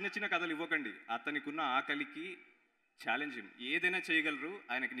చిన్న చిన్న కథలు ఇవ్వకండి. అతనికి ఉన్న ఆకలికి ఛాలెంజ్ ఏదైనా చేయగలరు.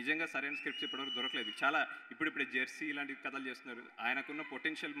 ఆయనకి నిజంగా సరైన స్క్రిప్ట్స్ ఇప్పటివరకు దొరకలేదు. చాలా ఇప్పుడిప్పుడే జెర్సీ ఇలాంటి కథలు చేస్తున్నారు. ఆయనకున్న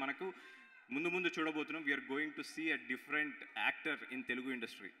పొటెన్షియల్ మనకు ముందు చూడబోతున్నాం. We are going to see a different actor in Telugu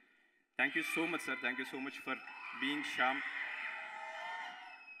industry. Thank you so much sir. Thank you so much for being Shyam.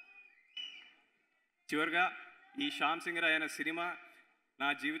 చివరిగా ఈ శ్యామ్ సింగర్ అనే సినిమా నా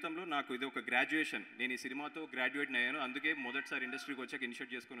జీవితంలో నాకు ఇది ఒక గ్రాడ్యుయేషన్. నేను ఈ సినిమాతో గ్రాడ్యుయేట్ అయ్యాను. అందుకే మొదటిసారి ఇండస్ట్రీకి వచ్చాక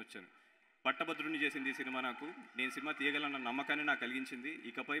ఇనిషియేట్ చేసుకొని వచ్చాను. పట్టభద్రుని చేసింది ఈ సినిమా. నేను సినిమా తీయగలన్న నమ్మకాన్ని నాకు కలిగించింది.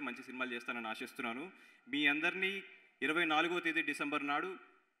 ఇకపై మంచి సినిమాలు చేస్తానని ఆశిస్తున్నాను. మీ అందరినీ 24వ తేదీ డిసెంబర్ నాడు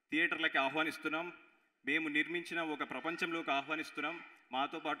థియేటర్లకి ఆహ్వానిస్తున్నాం. మేము నిర్మించిన ఒక ప్రపంచంలోకి ఆహ్వానిస్తున్నాం.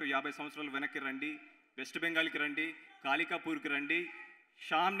 మాతో పాటు 50 సంవత్సరాలు వెనక్కి రండి, వెస్ట్ బెంగాల్కి రండి, కాళికాపూర్కి రండి,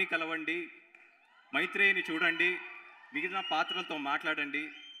 శ్యామ్ని కలవండి, మైత్రేయిని చూడండి, మిగిలిన పాత్రలతో మాట్లాడండి.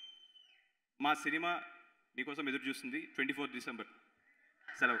 మా సినిమా మీకోసం ఎదురు చూస్తుంది. 24 డిసెంబర్.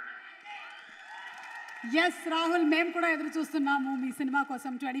 సెలవు. ఎస్ రాహుల్, మేము కూడా ఎదురు చూస్తున్నాము మీ సినిమా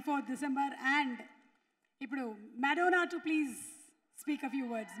కోసం 24 డిసెంబర్. అండ్ ఇప్పుడు మెడోనా to please speak a few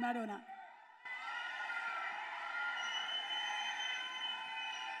words. మెడోనా.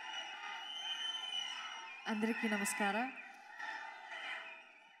 అందరికీ నమస్కారం.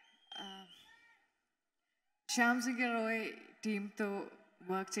 శ్యామ్ సింగ్ రాయ్ టీంతో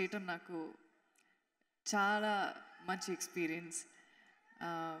వర్క్ చేయటం నాకు చాలా మంచి ఎక్స్పీరియన్స్.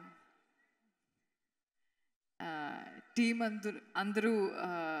 టీం అందరూ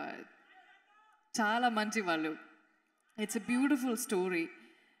చాలా మంచి వాళ్ళు. It's a beautiful story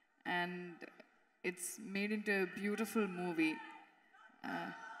and it's made into a beautiful movie.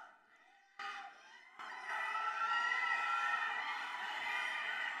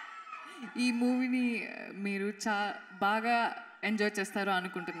 ఈ మూవీని మీరు బాగా ఎంజాయ్ చేస్తారు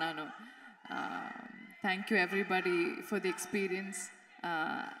అనుకుంటున్నాను. Thank you everybody for the experience.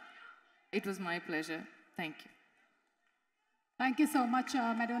 It was my pleasure. Thank you. Thank you so much,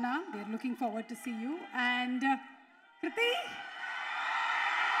 Madonna. We're looking forward to see you. And Kriti?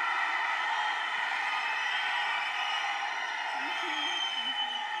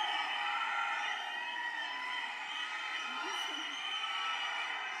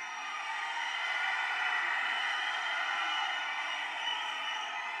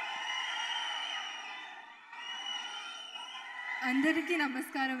 అందరికీ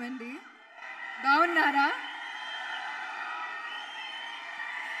నమస్కారం అండి. బాగున్నారా?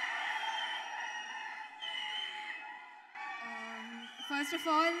 ఫస్ట్ ఆఫ్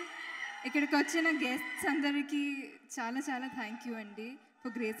ఆల్ ఇక్కడికి వచ్చిన గెస్ట్స్ అందరికీ చాలా చాలా థ్యాంక్ యూ అండి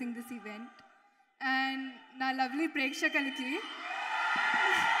for gracing this event. And నా లవ్లీ ప్రేక్షకులకి,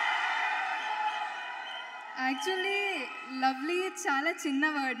 యాక్చువల్లీ లవ్లీ చాలా చిన్న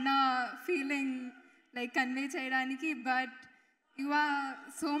వర్డ్ నా ఫీలింగ్ లైక్ కన్వే చేయడానికి, but you are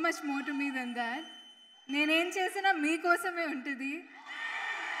so much more to me then that. నేనేం చేసినా మీకోసమే ఉంటుంది.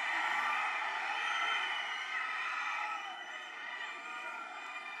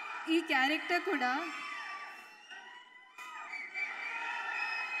 ఈ క్యారెక్టర్ కూడా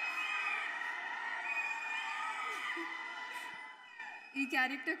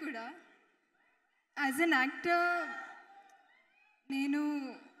యాజ్ అన్ యాక్టర్ నేను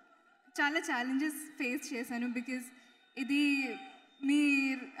చాలా ఛాలెంజెస్ ఫేస్ చేశాను. బికాజ్ ఇది మీ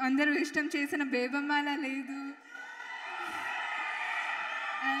అందరూ ఇష్టం చేసిన బేబమ్మాలా లేదు,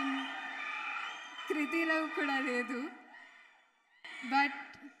 అండ్ కృతిలో కూడా లేదు. బట్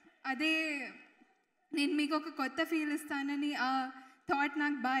అదే నేను మీకు ఒక కొత్త ఫీల్ ఇస్తానని ఆ థాట్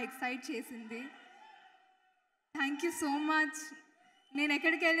నాకు బాగా ఎక్సైట్ చేసింది. Thank you so much. నేను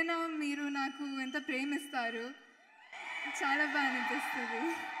ఎక్కడికి వెళ్ళినా మీరు నాకు ఎంత ప్రేమిస్తారు, చాలా బాగా అనిపిస్తుంది.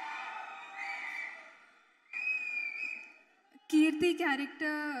 కీర్తి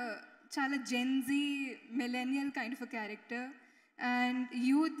క్యారెక్టర్ చాలా Gen Z millennial kind of a character and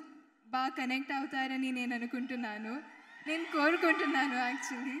youth బాగా కనెక్ట్ అవుతారని నేను అనుకుంటున్నాను, నేను కోరుకుంటున్నాను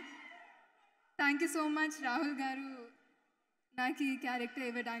actually. Thank you so much Rahul గారు నాకు ఈ క్యారెక్టర్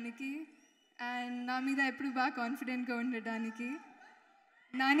ఇవ్వడానికి అండ్ నా మీద ఎప్పుడు బాగా కాన్ఫిడెంట్గా ఉండడానికి.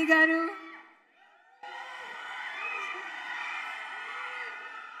 నాని గారు,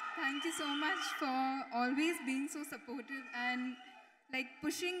 thank you so much for always being so supportive and like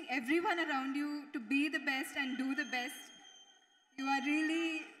pushing everyone around you to be the best and do the best. You are really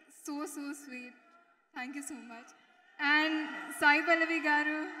so sweet. Thank you so much. And Sai Pallavi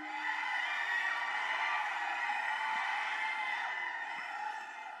garu,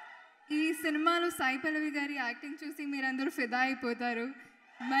 ఈ సినిమాలో సాయి పల్లవి గారి acting చూసి మీరందరూ ఫిదా అయిపోతారు.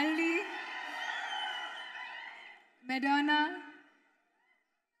 మళ్ళీ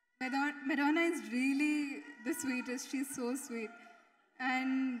Madonna is really the sweetest. She's so sweet.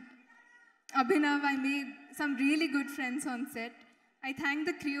 And Abhinav, I made some really good friends on set. I thank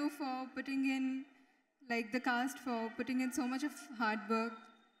the crew for putting in, like the cast for putting in so much of hard work.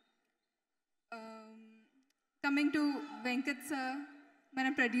 Coming to Venkat sir,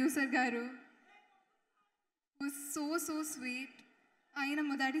 my producer garu, was so sweet. Ayana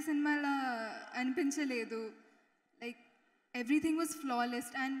modati cinema anpinchaledu. Like everything was flawless,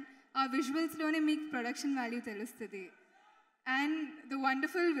 and our visuals lone meek production value telustadi. And the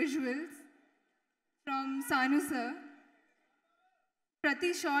wonderful visuals from Sanu sir.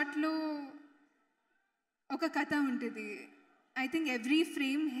 Prati shot lo oka katha untidi. I think every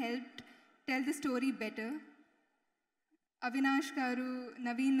frame helped tell the story better. Avinash garu,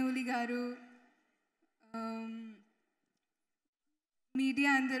 Naveen Nooli garu, media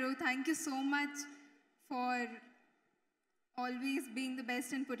andaru, thank you so much for always being the best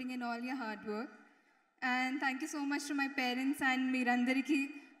and putting in all your hard work. And thank you so much to my parents and Meerandariki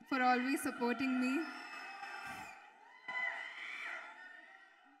for always supporting me.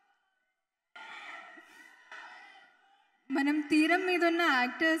 మనం తీరం మీద ఉన్న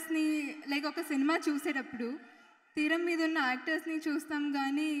యాక్టర్స్ని like ఒక cinema చూసేటప్పుడు తీరం మీద ఉన్న యాక్టర్స్ని చూస్తాం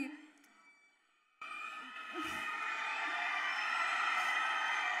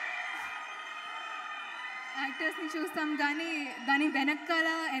కానీ దాని వెనకాల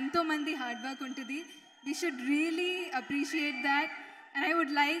ఎంతోమంది హార్డ్ వర్క్ ఉంటుంది. We should really appreciate that, and I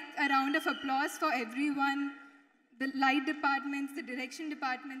would like a round of applause for everyone, the light departments, the direction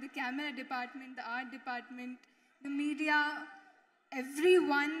department, the camera department, the art department, the media,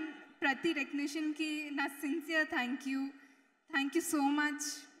 everyone, prati technician ki na sincere thank you so much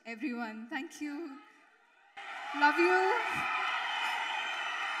everyone, thank you, love you.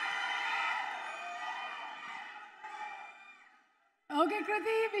 Okay,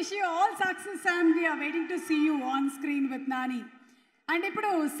 Kriti, wish you all success and we are waiting to see you on screen with Nani. And ఇప్పుడు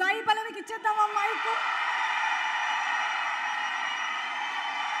Sai పల్లవికి ఇచ్చేద్దామా mic?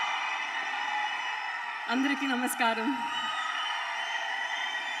 అందరికీ నమస్కారం.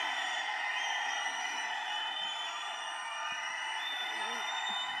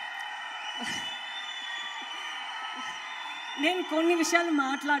 నేను కొన్ని విషయాలు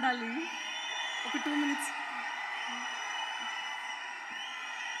మాట్లాడాలి. ఒక 2 minutes.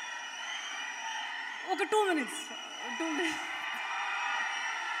 ఒక 2 minutes.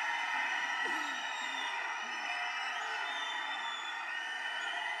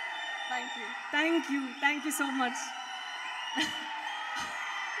 Thank you so much.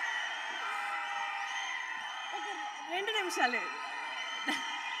 ఒక 2 నిమిషాలే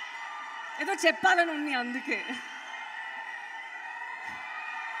ఏదో చెప్పాలని ఉంది, అందుకే.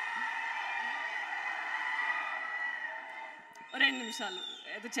 రెండు నిమిషాలు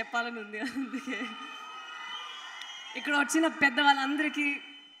ఏదో చెప్పాలని ఉంది, అందుకే. ఇక్కడ వచ్చిన పెద్దవాళ్ళందరికీ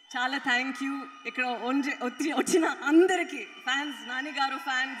చాలా థ్యాంక్ యూ. ఇక్కడ వచ్చిన అందరికీ ఫ్యాన్స్, నాని గారు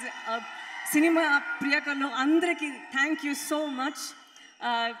ఫ్యాన్స్, సినిమా ప్రియకర్లు అందరికీ థ్యాంక్ యూ సో మచ్.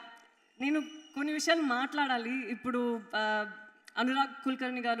 నేను కొన్ని విషయాలు మాట్లాడాలి. ఇప్పుడు అనురాగ్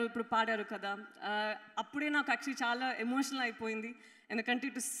కుల్కర్ణి గారు ఇప్పుడు పాడారు కదా, అప్పుడే నాకు యాక్చువల్లీ చాలా ఎమోషనల్ అయిపోయింది. ఎందుకంటే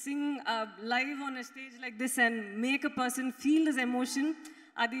to sing live on a stage like this and make a person feel this emotion,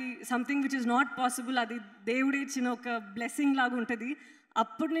 అది something which is not possible. అది దేవుడే ఇచ్చిన ఒక బ్లెస్సింగ్ లాగా ఉంటుంది.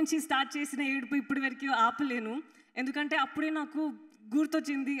 అప్పటి నుంచి స్టార్ట్ చేసిన ఏడుపు ఇప్పటి వరకు ఆపలేను. ఎందుకంటే అప్పుడే నాకు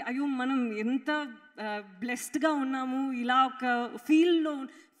గుర్తొచ్చింది, అయ్యో మనం ఎంత బ్లెస్డ్గా ఉన్నాము. ఇలా ఒక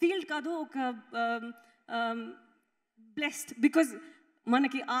ఫీల్డ్ కాదు, ఒక బ్లెస్డ్, బికాజ్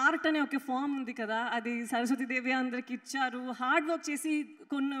మనకి ఆర్ట్ అనే ఒక ఫామ్ ఉంది కదా, అది సరస్వతీదేవి అందరికి ఇచ్చారు. హార్డ్ వర్క్ చేసి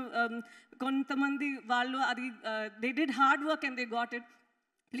కొంతమంది వాళ్ళు అది they did hard work and they got it.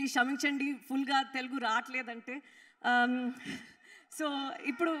 Please క్షమించండి ఫుల్గా తెలుగు రావట్లేదంటే. సో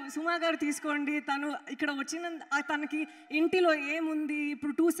ఇప్పుడు సుమా గారు తీసుకోండి, తను ఇక్కడ వచ్చిన తనకి ఇంటిలో ఏముంది,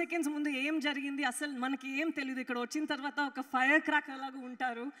 ఇప్పుడు 2 seconds ముందు ఏం జరిగింది అసలు మనకి ఏం తెలియదు. ఇక్కడ వచ్చిన తర్వాత ఒక ఫైర్ క్రాకర్ లాగా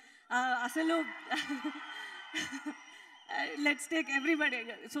ఉంటారు అసలు. Let's take everybody.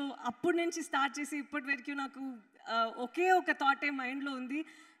 సో అప్పటి నుంచి స్టార్ట్ చేసి ఇప్పటి వరకు నాకు ఒకే ఒక థాటే మైండ్లో ఉంది.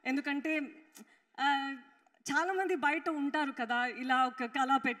 ఎందుకంటే చాలామంది బయట ఉంటారు కదా, ఇలా ఒక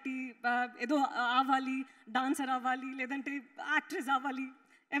కళ పెట్టి ఏదో అవ్వాలి, డాన్సర్ అవ్వాలి, లేదంటే యాక్ట్రెస్ అవ్వాలి,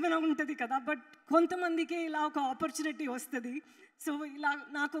 ఏమైనా ఉంటుంది కదా. బట్ కొంతమందికి ఇలా ఒక ఆపర్చునిటీ వస్తుంది. సో ఇలా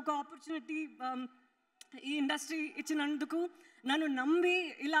నాకు ఒక ఆపర్చునిటీ ఈ ఇండస్ట్రీ ఇచ్చినందుకు, నన్ను నమ్మి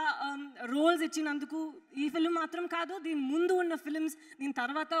ఇలా రోల్స్ ఇచ్చినందుకు, ఈ ఫిల్మ్ మాత్రం కాదు, దీని ముందు ఉన్న ఫిల్మ్స్, దీని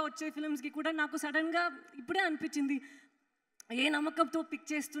తర్వాత వచ్చే ఫిల్మ్స్కి కూడా నాకు సడన్గా ఇప్పుడే అనిపించింది ఏ నమ్మకంతో పిక్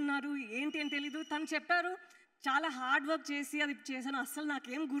చేస్తున్నారు ఏంటి అని తెలీదు. తను చెప్పారు చాలా హార్డ్ వర్క్ చేసి అది చేశాను. అస్సలు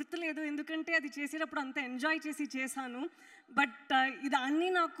నాకేం గుర్తులేదు, ఎందుకంటే అది చేసేటప్పుడు అంత ఎంజాయ్ చేసి చేశాను. బట్ ఇది అన్నీ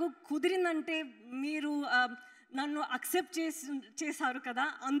నాకు కుదిరిందంటే మీరు నన్ను అక్సెప్ట్ చేశారు కదా,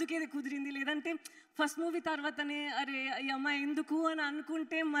 అందుకే ఇది కుదిరింది. లేదంటే ఫస్ట్ మూవీ తర్వాతనే అరే ఈ అమ్మాయి ఎందుకు అని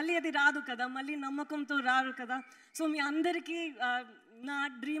అనుకుంటే మళ్ళీ అది రాదు కదా, మళ్ళీ నమ్మకంతో రారు కదా. సో మీ అందరికీ నా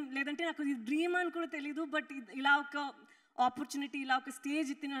డ్రీమ్, లేదంటే నాకు ఇది డ్రీమ్ అని కూడా తెలీదు, బట్ ఇలా ఒక ఆపర్చునిటీ, ఇలా ఒక స్టేజ్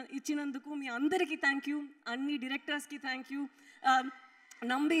ఇచ్చినందుకు మీ అందరికీ థ్యాంక్ యూ. అన్ని డైరెక్టర్స్కి థ్యాంక్ యూ.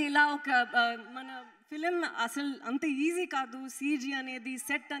 నమ్మి ఇలా ఒక మన ఫిలిం అసలు అంత ఈజీ కాదు. సీజీ అనేది,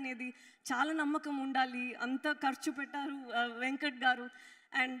 సెట్ అనేది చాలా నమ్మకం ఉండాలి. అంత ఖర్చు పెట్టారు వెంకట్ గారు.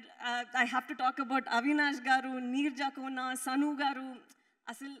 And I have to talk about Avinash గారు, నీర్జా కోనా, సను గారు.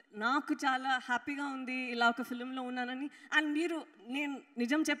 అసలు నాకు చాలా హ్యాపీగా ఉంది ఇలా ఒక ఫిలింలో ఉన్నానని. అండ్ మీరు, నేను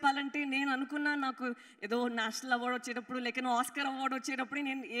నిజం చెప్పాలంటే నేను అనుకున్నా నాకు ఏదో నేషనల్ అవార్డు వచ్చేటప్పుడు లేక ఆస్కర్ అవార్డు వచ్చేటప్పుడు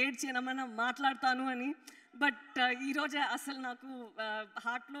నేను ఏడ్చేనమన్నా మాట్లాడతాను అని. బట్ ఈరోజు అసలు నాకు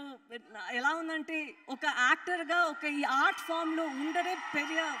హార్ట్లో ఎలా ఉందంటే ఒక యాక్టర్గా ఒక ఈ ఆర్ట్ ఫామ్లో ఉండడే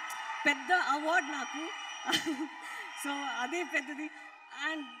పెద్ద అవార్డు నాకు. సో అదే పెద్దది.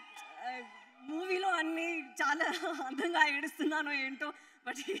 అండ్ మూవీలో అన్నీ చాలా అందంగా ఏడుస్తున్నానో ఏంటో,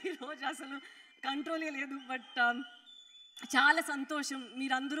 బట్ ఈరోజు అసలు కంట్రోలే లేదు. బట్ చాలా సంతోషం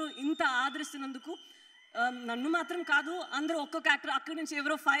మీరందరూ ఇంత ఆదరిస్తున్నందుకు. నన్ను మాత్రం కాదు, అందరూ ఒక్కొక్క యాక్టర్ అక్కడి నుంచి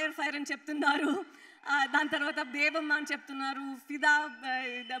ఎవరో ఫైర్ అని చెప్తున్నారు, దాని తర్వాత బేబమ్మ అని చెప్తున్నారు, ఫిదా,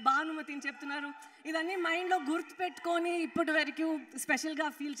 భానుమతి అని చెప్తున్నారు. ఇదన్నీ మైండ్లో గుర్తుపెట్టుకొని ఇప్పటి వరకు స్పెషల్గా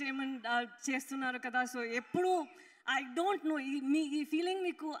ఫీల్ చేయమని చేస్తున్నారు కదా. సో ఎప్పుడూ ఐ డోంట్ నో ఈ ఫీలింగ్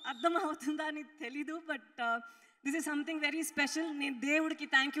మీకు అర్థమవుతుందా అని తెలీదు, but this is something very special. నేను దేవుడికి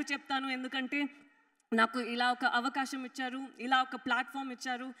థ్యాంక్ యూ చెప్తాను, ఎందుకంటే నాకు ఇలా ఒక అవకాశం ఇచ్చారు, ఇలా ఒక ప్లాట్ఫామ్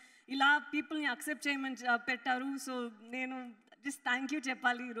ఇచ్చారు, ఇలా పీపుల్ని అక్సెప్ట్ చేయమని పెట్టారు. సో నేను జస్ట్ థ్యాంక్ యూ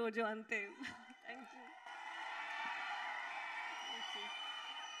చెప్పాలి ఈరోజు, అంతే.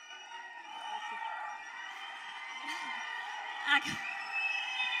 Thank you.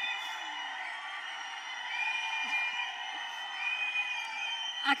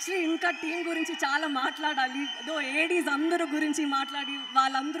 యాక్చువల్లీ ఇంకా టీం గురించి చాలా మాట్లాడాలి. ఏదో ఏడీస్ అందరూ గురించి మాట్లాడి,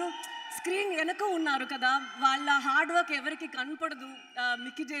 వాళ్ళందరూ స్క్రీన్ వెనక ఉన్నారు కదా, వాళ్ళ హార్డ్ వర్క్ ఎవరికి కనపడదు.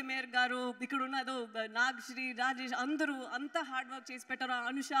 మిక్కీ జే మేయర్ గారు, ఇక్కడ ఉన్నదో నాగశ్రీ, రాజేష్, అందరూ అంత హార్డ్ వర్క్ చేసి పెట్టారు.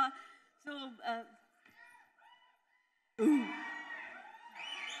 అనుష. సో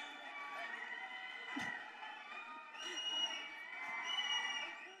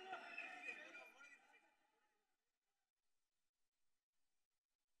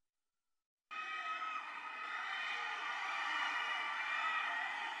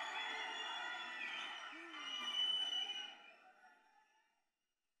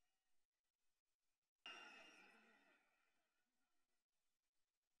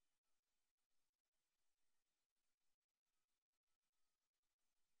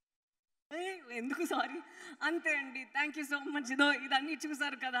ఎందుకు సారీ, అంతే అండి. Thank you so much. ఇదన్నీ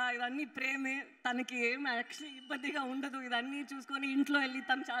చూసారు కదా, ఇదన్నీ ప్రేమే. తనకి ఏం యాక్చువల్లీ ఇబ్బందిగా ఉండదు. ఇదన్నీ చూసుకొని ఇంట్లో వెళ్ళి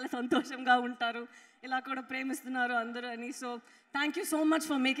తను చాలా సంతోషంగా ఉంటారు. ఇలా కూడా ప్రేమిస్తున్నారు అందరూ అని. So thank you so much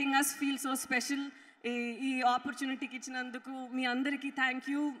for making us feel so special. ఈ ఆపర్చునిటీకి ఇచ్చినందుకు మీ అందరికీ థ్యాంక్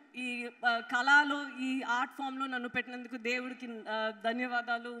యూ. ఈ కళలో, ఈ ఆర్ట్ ఫామ్లో నన్ను పెట్టినందుకు దేవుడికి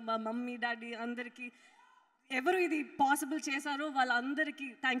ధన్యవాదాలు. మా మమ్మీ, డాడీ అందరికీ, ఎవరు ఇది పాసిబుల్ చేశారో వాళ్ళందరికీ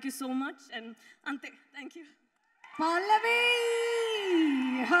thank you so much. And అంతే, thank you. Pallavi,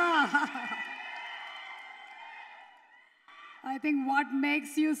 I think what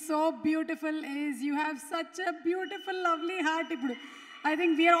makes you so beautiful is you have such a beautiful, lovely heart. Ippudu I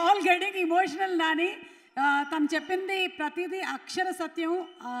think we are all getting emotional, Nani. తను చెప్పింది ప్రతిదీ అక్షర సత్యం.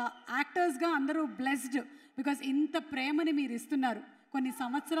 యాక్టర్స్గా అందరూ blessed, because ఇంత ప్రేమని మీరు ఇస్తున్నారు. కొన్ని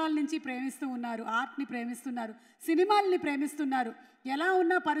సంవత్సరాల నుంచి ప్రేమిస్తూ ఉన్నారు, ఆర్ట్ని ప్రేమిస్తున్నారు, సినిమాల్ని ప్రేమిస్తున్నారు. ఎలా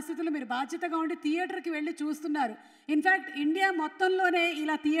ఉన్న పరిస్థితులు మీరు బాధ్యతగా ఉండి థియేటర్కి వెళ్ళి చూస్తున్నారు. ఇన్ఫ్యాక్ట్ ఇండియా మొత్తంలోనే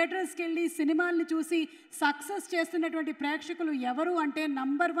ఇలా థియేటర్స్కి వెళ్ళి సినిమాల్ని చూసి సక్సెస్ చేస్తున్నటువంటి ప్రేక్షకులు ఎవరు అంటే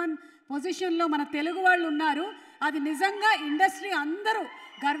నంబర్ 1 పొజిషన్లో మన తెలుగు వాళ్ళు ఉన్నారు. అది నిజంగా ఇండస్ట్రీ అందరూ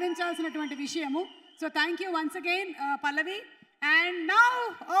గర్వించాల్సినటువంటి విషయము. So thank you once again Pallavi. And now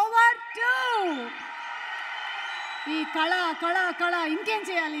over to ఈ కళ కళ కళ ఇంకేం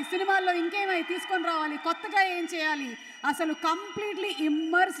చేయాలి, సినిమాల్లో ఇంకేమై తీసుకొని రావాలి, కొత్తగా ఏం చేయాలి, అసలు కంప్లీట్లీ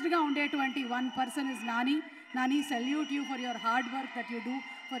ఇమ్మర్స్డ్గా ఉండేటువంటి 1 person is Nani. Nani, salute you for your hard work that you do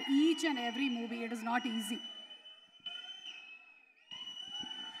for each and every movie. It is not easy.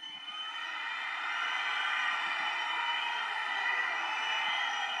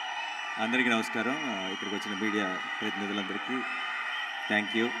 అందరికీ నమస్కారం. ఇక్కడికి వచ్చిన మీడియా ప్రతినిధులందరికీ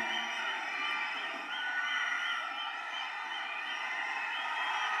థ్యాంక్ యూ.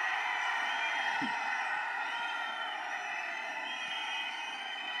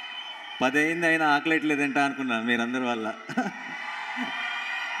 10 అయింది అయినా ఆకలేట్లేదంట అనుకున్నాను మీరందరి వల్ల.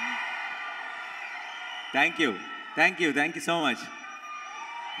 Thank you so much.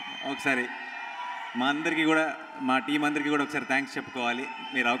 ఒకసారి మా అందరికీ కూడా, మా టీం అందరికీ కూడా ఒకసారి థ్యాంక్స్ చెప్పుకోవాలి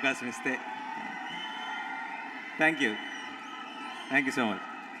మీరు అవకాశం ఇస్తే. Thank you so much.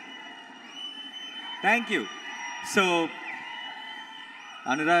 Thank you. So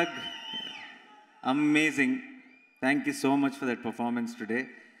Anurag, amazing. Thank you so much for that performance today.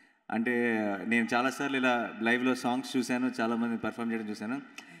 అంటే నేను చాలాసార్లు ఇలా లైవ్లో సాంగ్స్ చూశాను, చాలామంది పర్ఫామ్ చేయడం చూశాను.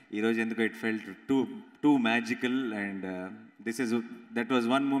 ఈరోజు ఎందుకో it felt two magical. And that was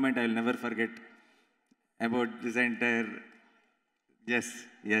one moment I will never forget about this entire.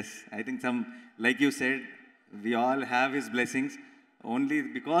 Yes I think like you said, we all have his blessings. Only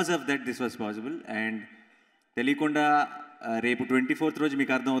because of that this was possible. And తెలియకుండా రేపు 24th రోజు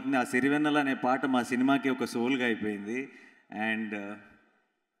మీకు అర్థమవుతుంది, ఆ సిరివెన్నెల అనే పాట మా సినిమాకి ఒక సోల్గా అయిపోయింది. అండ్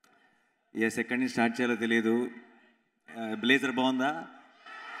ఎక్కడి నుంచి స్టార్ట్ చేయాలో తెలియదు. బ్లేజర్ బాగుందా?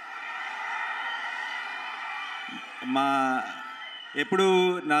 ఎప్పుడు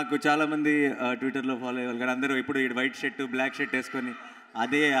నాకు చాలామంది ట్విట్టర్లో ఫాలో అయ్యేవాళ్ళు కానీ అందరూ ఎప్పుడు ఈ వైట్ షర్ట్ బ్లాక్ షర్ట్ వేసుకొని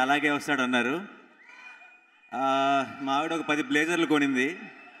అలాగే వస్తాడు అన్నారు. మా ఆవిడ ఒక 10 బ్లేజర్లు కొనింది.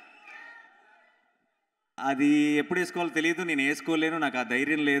 అది ఎప్పుడు వేసుకోవాలో తెలియదు, నేను వేసుకోలేను, నాకు ఆ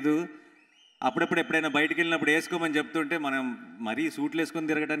ధైర్యం లేదు. అప్పుడప్పుడు ఎప్పుడైనా బయటికి వెళ్ళినప్పుడు వేసుకోమని చెప్తుంటే మనం మరీ సూట్లు వేసుకొని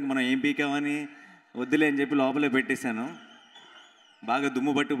తిరగడానికి మనం ఏం పీకామని వద్దులే అని చెప్పి లోపలే పెట్టేశాను. బాగా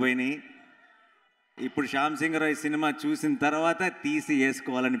దుమ్ము పట్టుకుపోయినాయి. ఇప్పుడు శ్యామ్ సింగ్ రాయ్ సినిమా చూసిన తర్వాత తీసి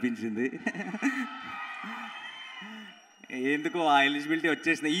వేసుకోవాలనిపించింది. ఎందుకో ఆ ఎలిజిబిలిటీ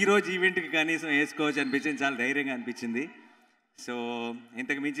వచ్చేసింది. ఈరోజు ఈవెంట్కి కనీసం వేసుకోవచ్చు అనిపించింది, చాలా ధైర్యంగా అనిపించింది. సో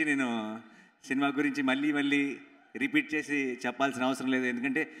ఇంతకు మించి నేను సినిమా గురించి మళ్ళీ రిపీట్ చేసి చెప్పాల్సిన అవసరం లేదు.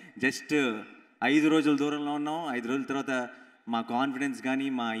 ఎందుకంటే జస్ట్ 5 రోజుల దూరంలో ఉన్నాం. 5 రోజుల తర్వాత మా కాన్ఫిడెన్స్ కానీ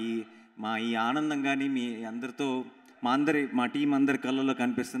మా ఈ ఆనందం కానీ మీ అందరితో మా టీం అందరి కళ్ళల్లో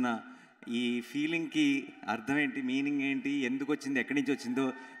కనిపిస్తున్న ఈ ఫీలింగ్కి అర్థం ఏంటి, మీనింగ్ ఏంటి, ఎందుకు వచ్చింది, ఎక్కడి నుంచి వచ్చిందో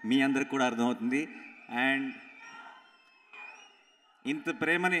మీ అందరికి కూడా అర్థమవుతుంది. అండ్ ఇంత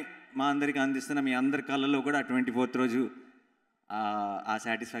ప్రేమని మా అందరికి అందిస్తున్న మీ అందరి కళ్ళల్లో కూడా 24th రోజు ఆ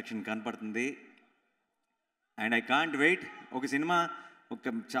సాటిస్ఫాక్షన్ కనపడుతుంది. And I can't wait. ఒక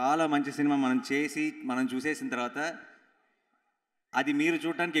చాలా మంచి సినిమా మనం చూసేసిన తర్వాత అది మీరు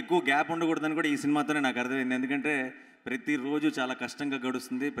చూడటానికి ఎక్కువ గ్యాప్ ఉండకూడదని కూడా ఈ సినిమాతోనే నాకు అర్థమైంది. ఎందుకంటే ప్రతిరోజు చాలా కష్టంగా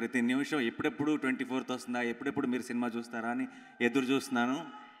గడుస్తుంది. ప్రతి నిమిషం ఎప్పుడెప్పుడు 24th వస్తుందా, ఎప్పుడెప్పుడు మీరు సినిమా చూస్తారా అని ఎదురు చూస్తున్నాను.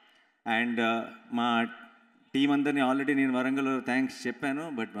 అండ్ మా టీం అందరినీ ఆల్రెడీ నేను వరంగల్లో థ్యాంక్స్ చెప్పాను.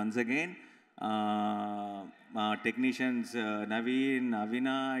 బట్ వన్స్ అగైన్ మా టెక్నీషియన్స్ నవీన్,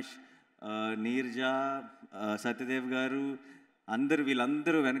 అవినాష్, నీర్జా, సత్యదేవ్ గారు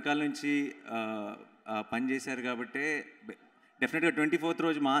వీళ్ళందరూ వెనకాల నుంచి పనిచేశారు. కాబట్టి డెఫినెట్గా 24th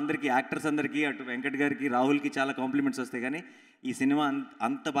రోజు మా అందరికీ, యాక్టర్స్ అందరికీ, అటు వెంకట్ గారికి, రాహుల్కి చాలా కాంప్లిమెంట్స్ వస్తాయి. కానీ ఈ సినిమా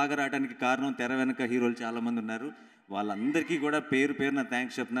అంత బాగా రావడానికి కారణం తెర వెనక హీరోలు చాలామంది ఉన్నారు. వాళ్ళందరికీ కూడా పేరున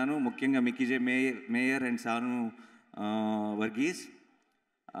థ్యాంక్స్ చెప్తున్నాను. ముఖ్యంగా మిక్కీజే మేయర్ అండ్ సాను వర్గీస్,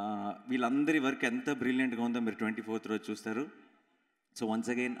 వీళ్ళందరి వర్క్ ఎంత బ్రిలియంట్గా ఉందో మీరు 24th రోజు చూస్తారు. So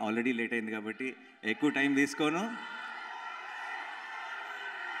once again already late అయింది కాబట్టి ఎక్కువ టైం తీసుకోను.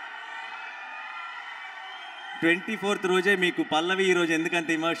 24th రోజే మీకు పల్లవి ఈరోజు ఎందుకంత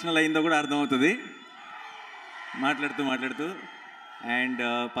ఎమోషనల్ అయిందో కూడా అర్థమవుతుంది మాట్లాడుతూ. And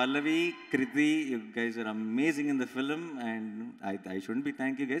Pallavi, Kriti, you guys are amazing in the film, and I shouldn't be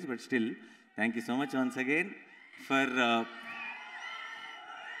thank you guys, but still, thank you so much once again for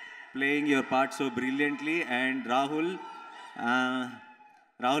playing your part so brilliantly. And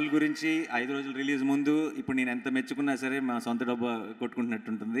Rahul గురించి 5 రోజులు release ముందు ఇప్పుడు నేను ఎంత మెచ్చుకున్నా సరే మా సొంత డబ్బు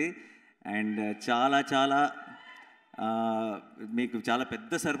కొట్టుకుంటున్నట్టుంటుంది. అండ్ చాలా మీకు చాలా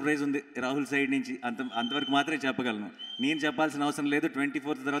పెద్ద సర్ప్రైజ్ ఉంది రాహుల్ సైడ్ నుంచి. అంతవరకు మాత్రమే చెప్పగలను, నేను చెప్పాల్సిన అవసరం లేదు.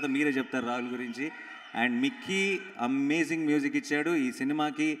 24th తర్వాత మీరే చెప్తారు రాహుల్ గురించి. అండ్ మిక్కీ అమేజింగ్ మ్యూజిక్ ఇచ్చాడు ఈ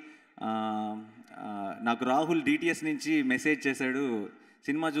సినిమాకి. నాకు రాహుల్ డిటిఎస్ నుంచి మెసేజ్ చేశాడు,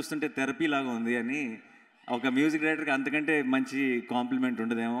 సినిమా చూస్తుంటే థెరపీ లాగా ఉంది అని. ఒక మ్యూజిక్ డైరెక్టర్కి అంతకంటే మంచి కాంప్లిమెంట్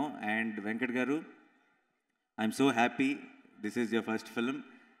ఉండదేమో. అండ్ వెంకట్ గారు, I'm so happy this is your first film.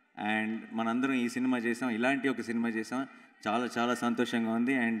 And మనందరం ఈ సినిమా చేసాం, ఇలాంటి ఒక సినిమా చేసాం, చాలా సంతోషంగా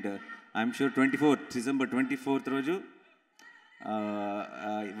ఉంది. And I'm sure December 24th రోజు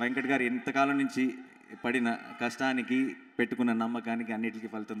వెంకట్ గారు ఎంతకాలం నుంచి పడిన కష్టానికి, పెట్టుకున్న నమ్మకానికి అన్నిటికీ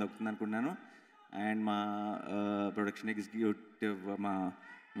ఫలితం దక్కుతుంది అనుకున్నాను. అండ్ మా ప్రొడక్షన్ ఎగ్జిక్యూటివ్ మా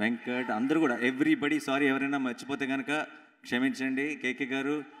వెంకట్, అందరూ కూడా ఎవ్రీబడి, సారీ ఎవరైనా మర్చిపోతే కనుక క్షమించండి. కేకే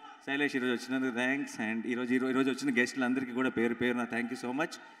గారు, శైలేష్ ఈరోజు వచ్చినందుకు థ్యాంక్స్. అండ్ ఈరోజు వచ్చిన గెస్టులు అందరికీ కూడా పేరున thank you so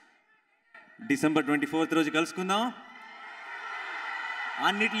much. December 24th రోజు కలుసుకుందాం.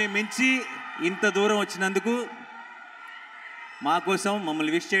 అన్నిటిని మించి ఇంత దూరం వచ్చినందుకు మా కోసం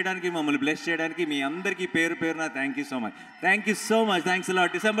మమ్మల్ని విష్ చేయడానికి, మమ్మల్ని బ్లెస్ చేయడానికి మీ అందరికీ పేరు పేరున thank you so much. Thank you so much. Thanks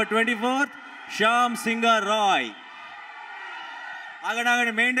a lot. December 24th, Shyam సింగా Roy.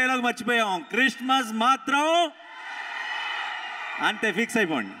 ఆగడాగడి main dialogue మర్చిపోయాం. క్రిస్మస్ మాత్రం అంతే, ఫిక్స్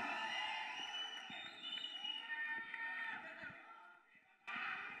అయిపోండి.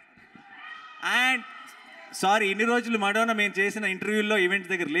 అండ్ సారీ, ఇన్ని రోజులు మడోనా మేము చేసిన ఇంటర్వ్యూల్లో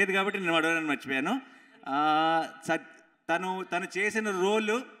ఈవెంట్స్ దగ్గర లేదు కాబట్టి నేను మడోనాని మర్చిపోయాను. తను చేసిన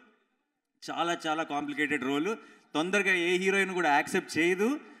రోలు చాలా చాలా కాంప్లికేటెడ్ రోలు. తొందరగా ఏ హీరోయిన్ కూడా యాక్సెప్ట్ చేయదు.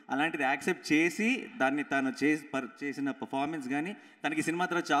 అలాంటిది యాక్సెప్ట్ చేసి దాన్ని తను చేసిన పర్ఫార్మెన్స్ కానీ తనకి సినిమా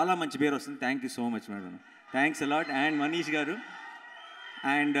తర్వాత చాలా మంచి పేరు వస్తుంది. Thank you so much madam. Thanks a lot. And Manish గారు,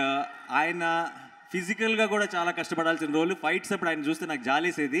 అండ్ ఆయన ఫిజికల్గా కూడా చాలా కష్టపడాల్సిన రోలు. ఫైట్స్ అప్పుడు ఆయన చూస్తే నాకు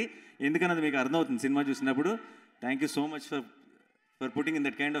జాలేసేది, ఎందుకన్నది మీకు అర్థమవుతుంది సినిమా చూసినప్పుడు. Thank you so much for putting in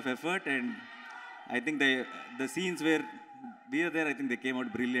that kind of effort. And I think the scenes where we are there, I think they came out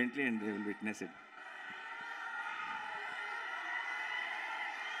brilliantly and they will witness it.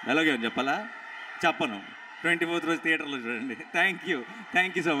 అలాగే చెప్పాలా? చెప్పను. 24th రోజు థియేటర్లో చూడండి.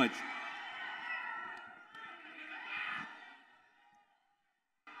 Thank you so much.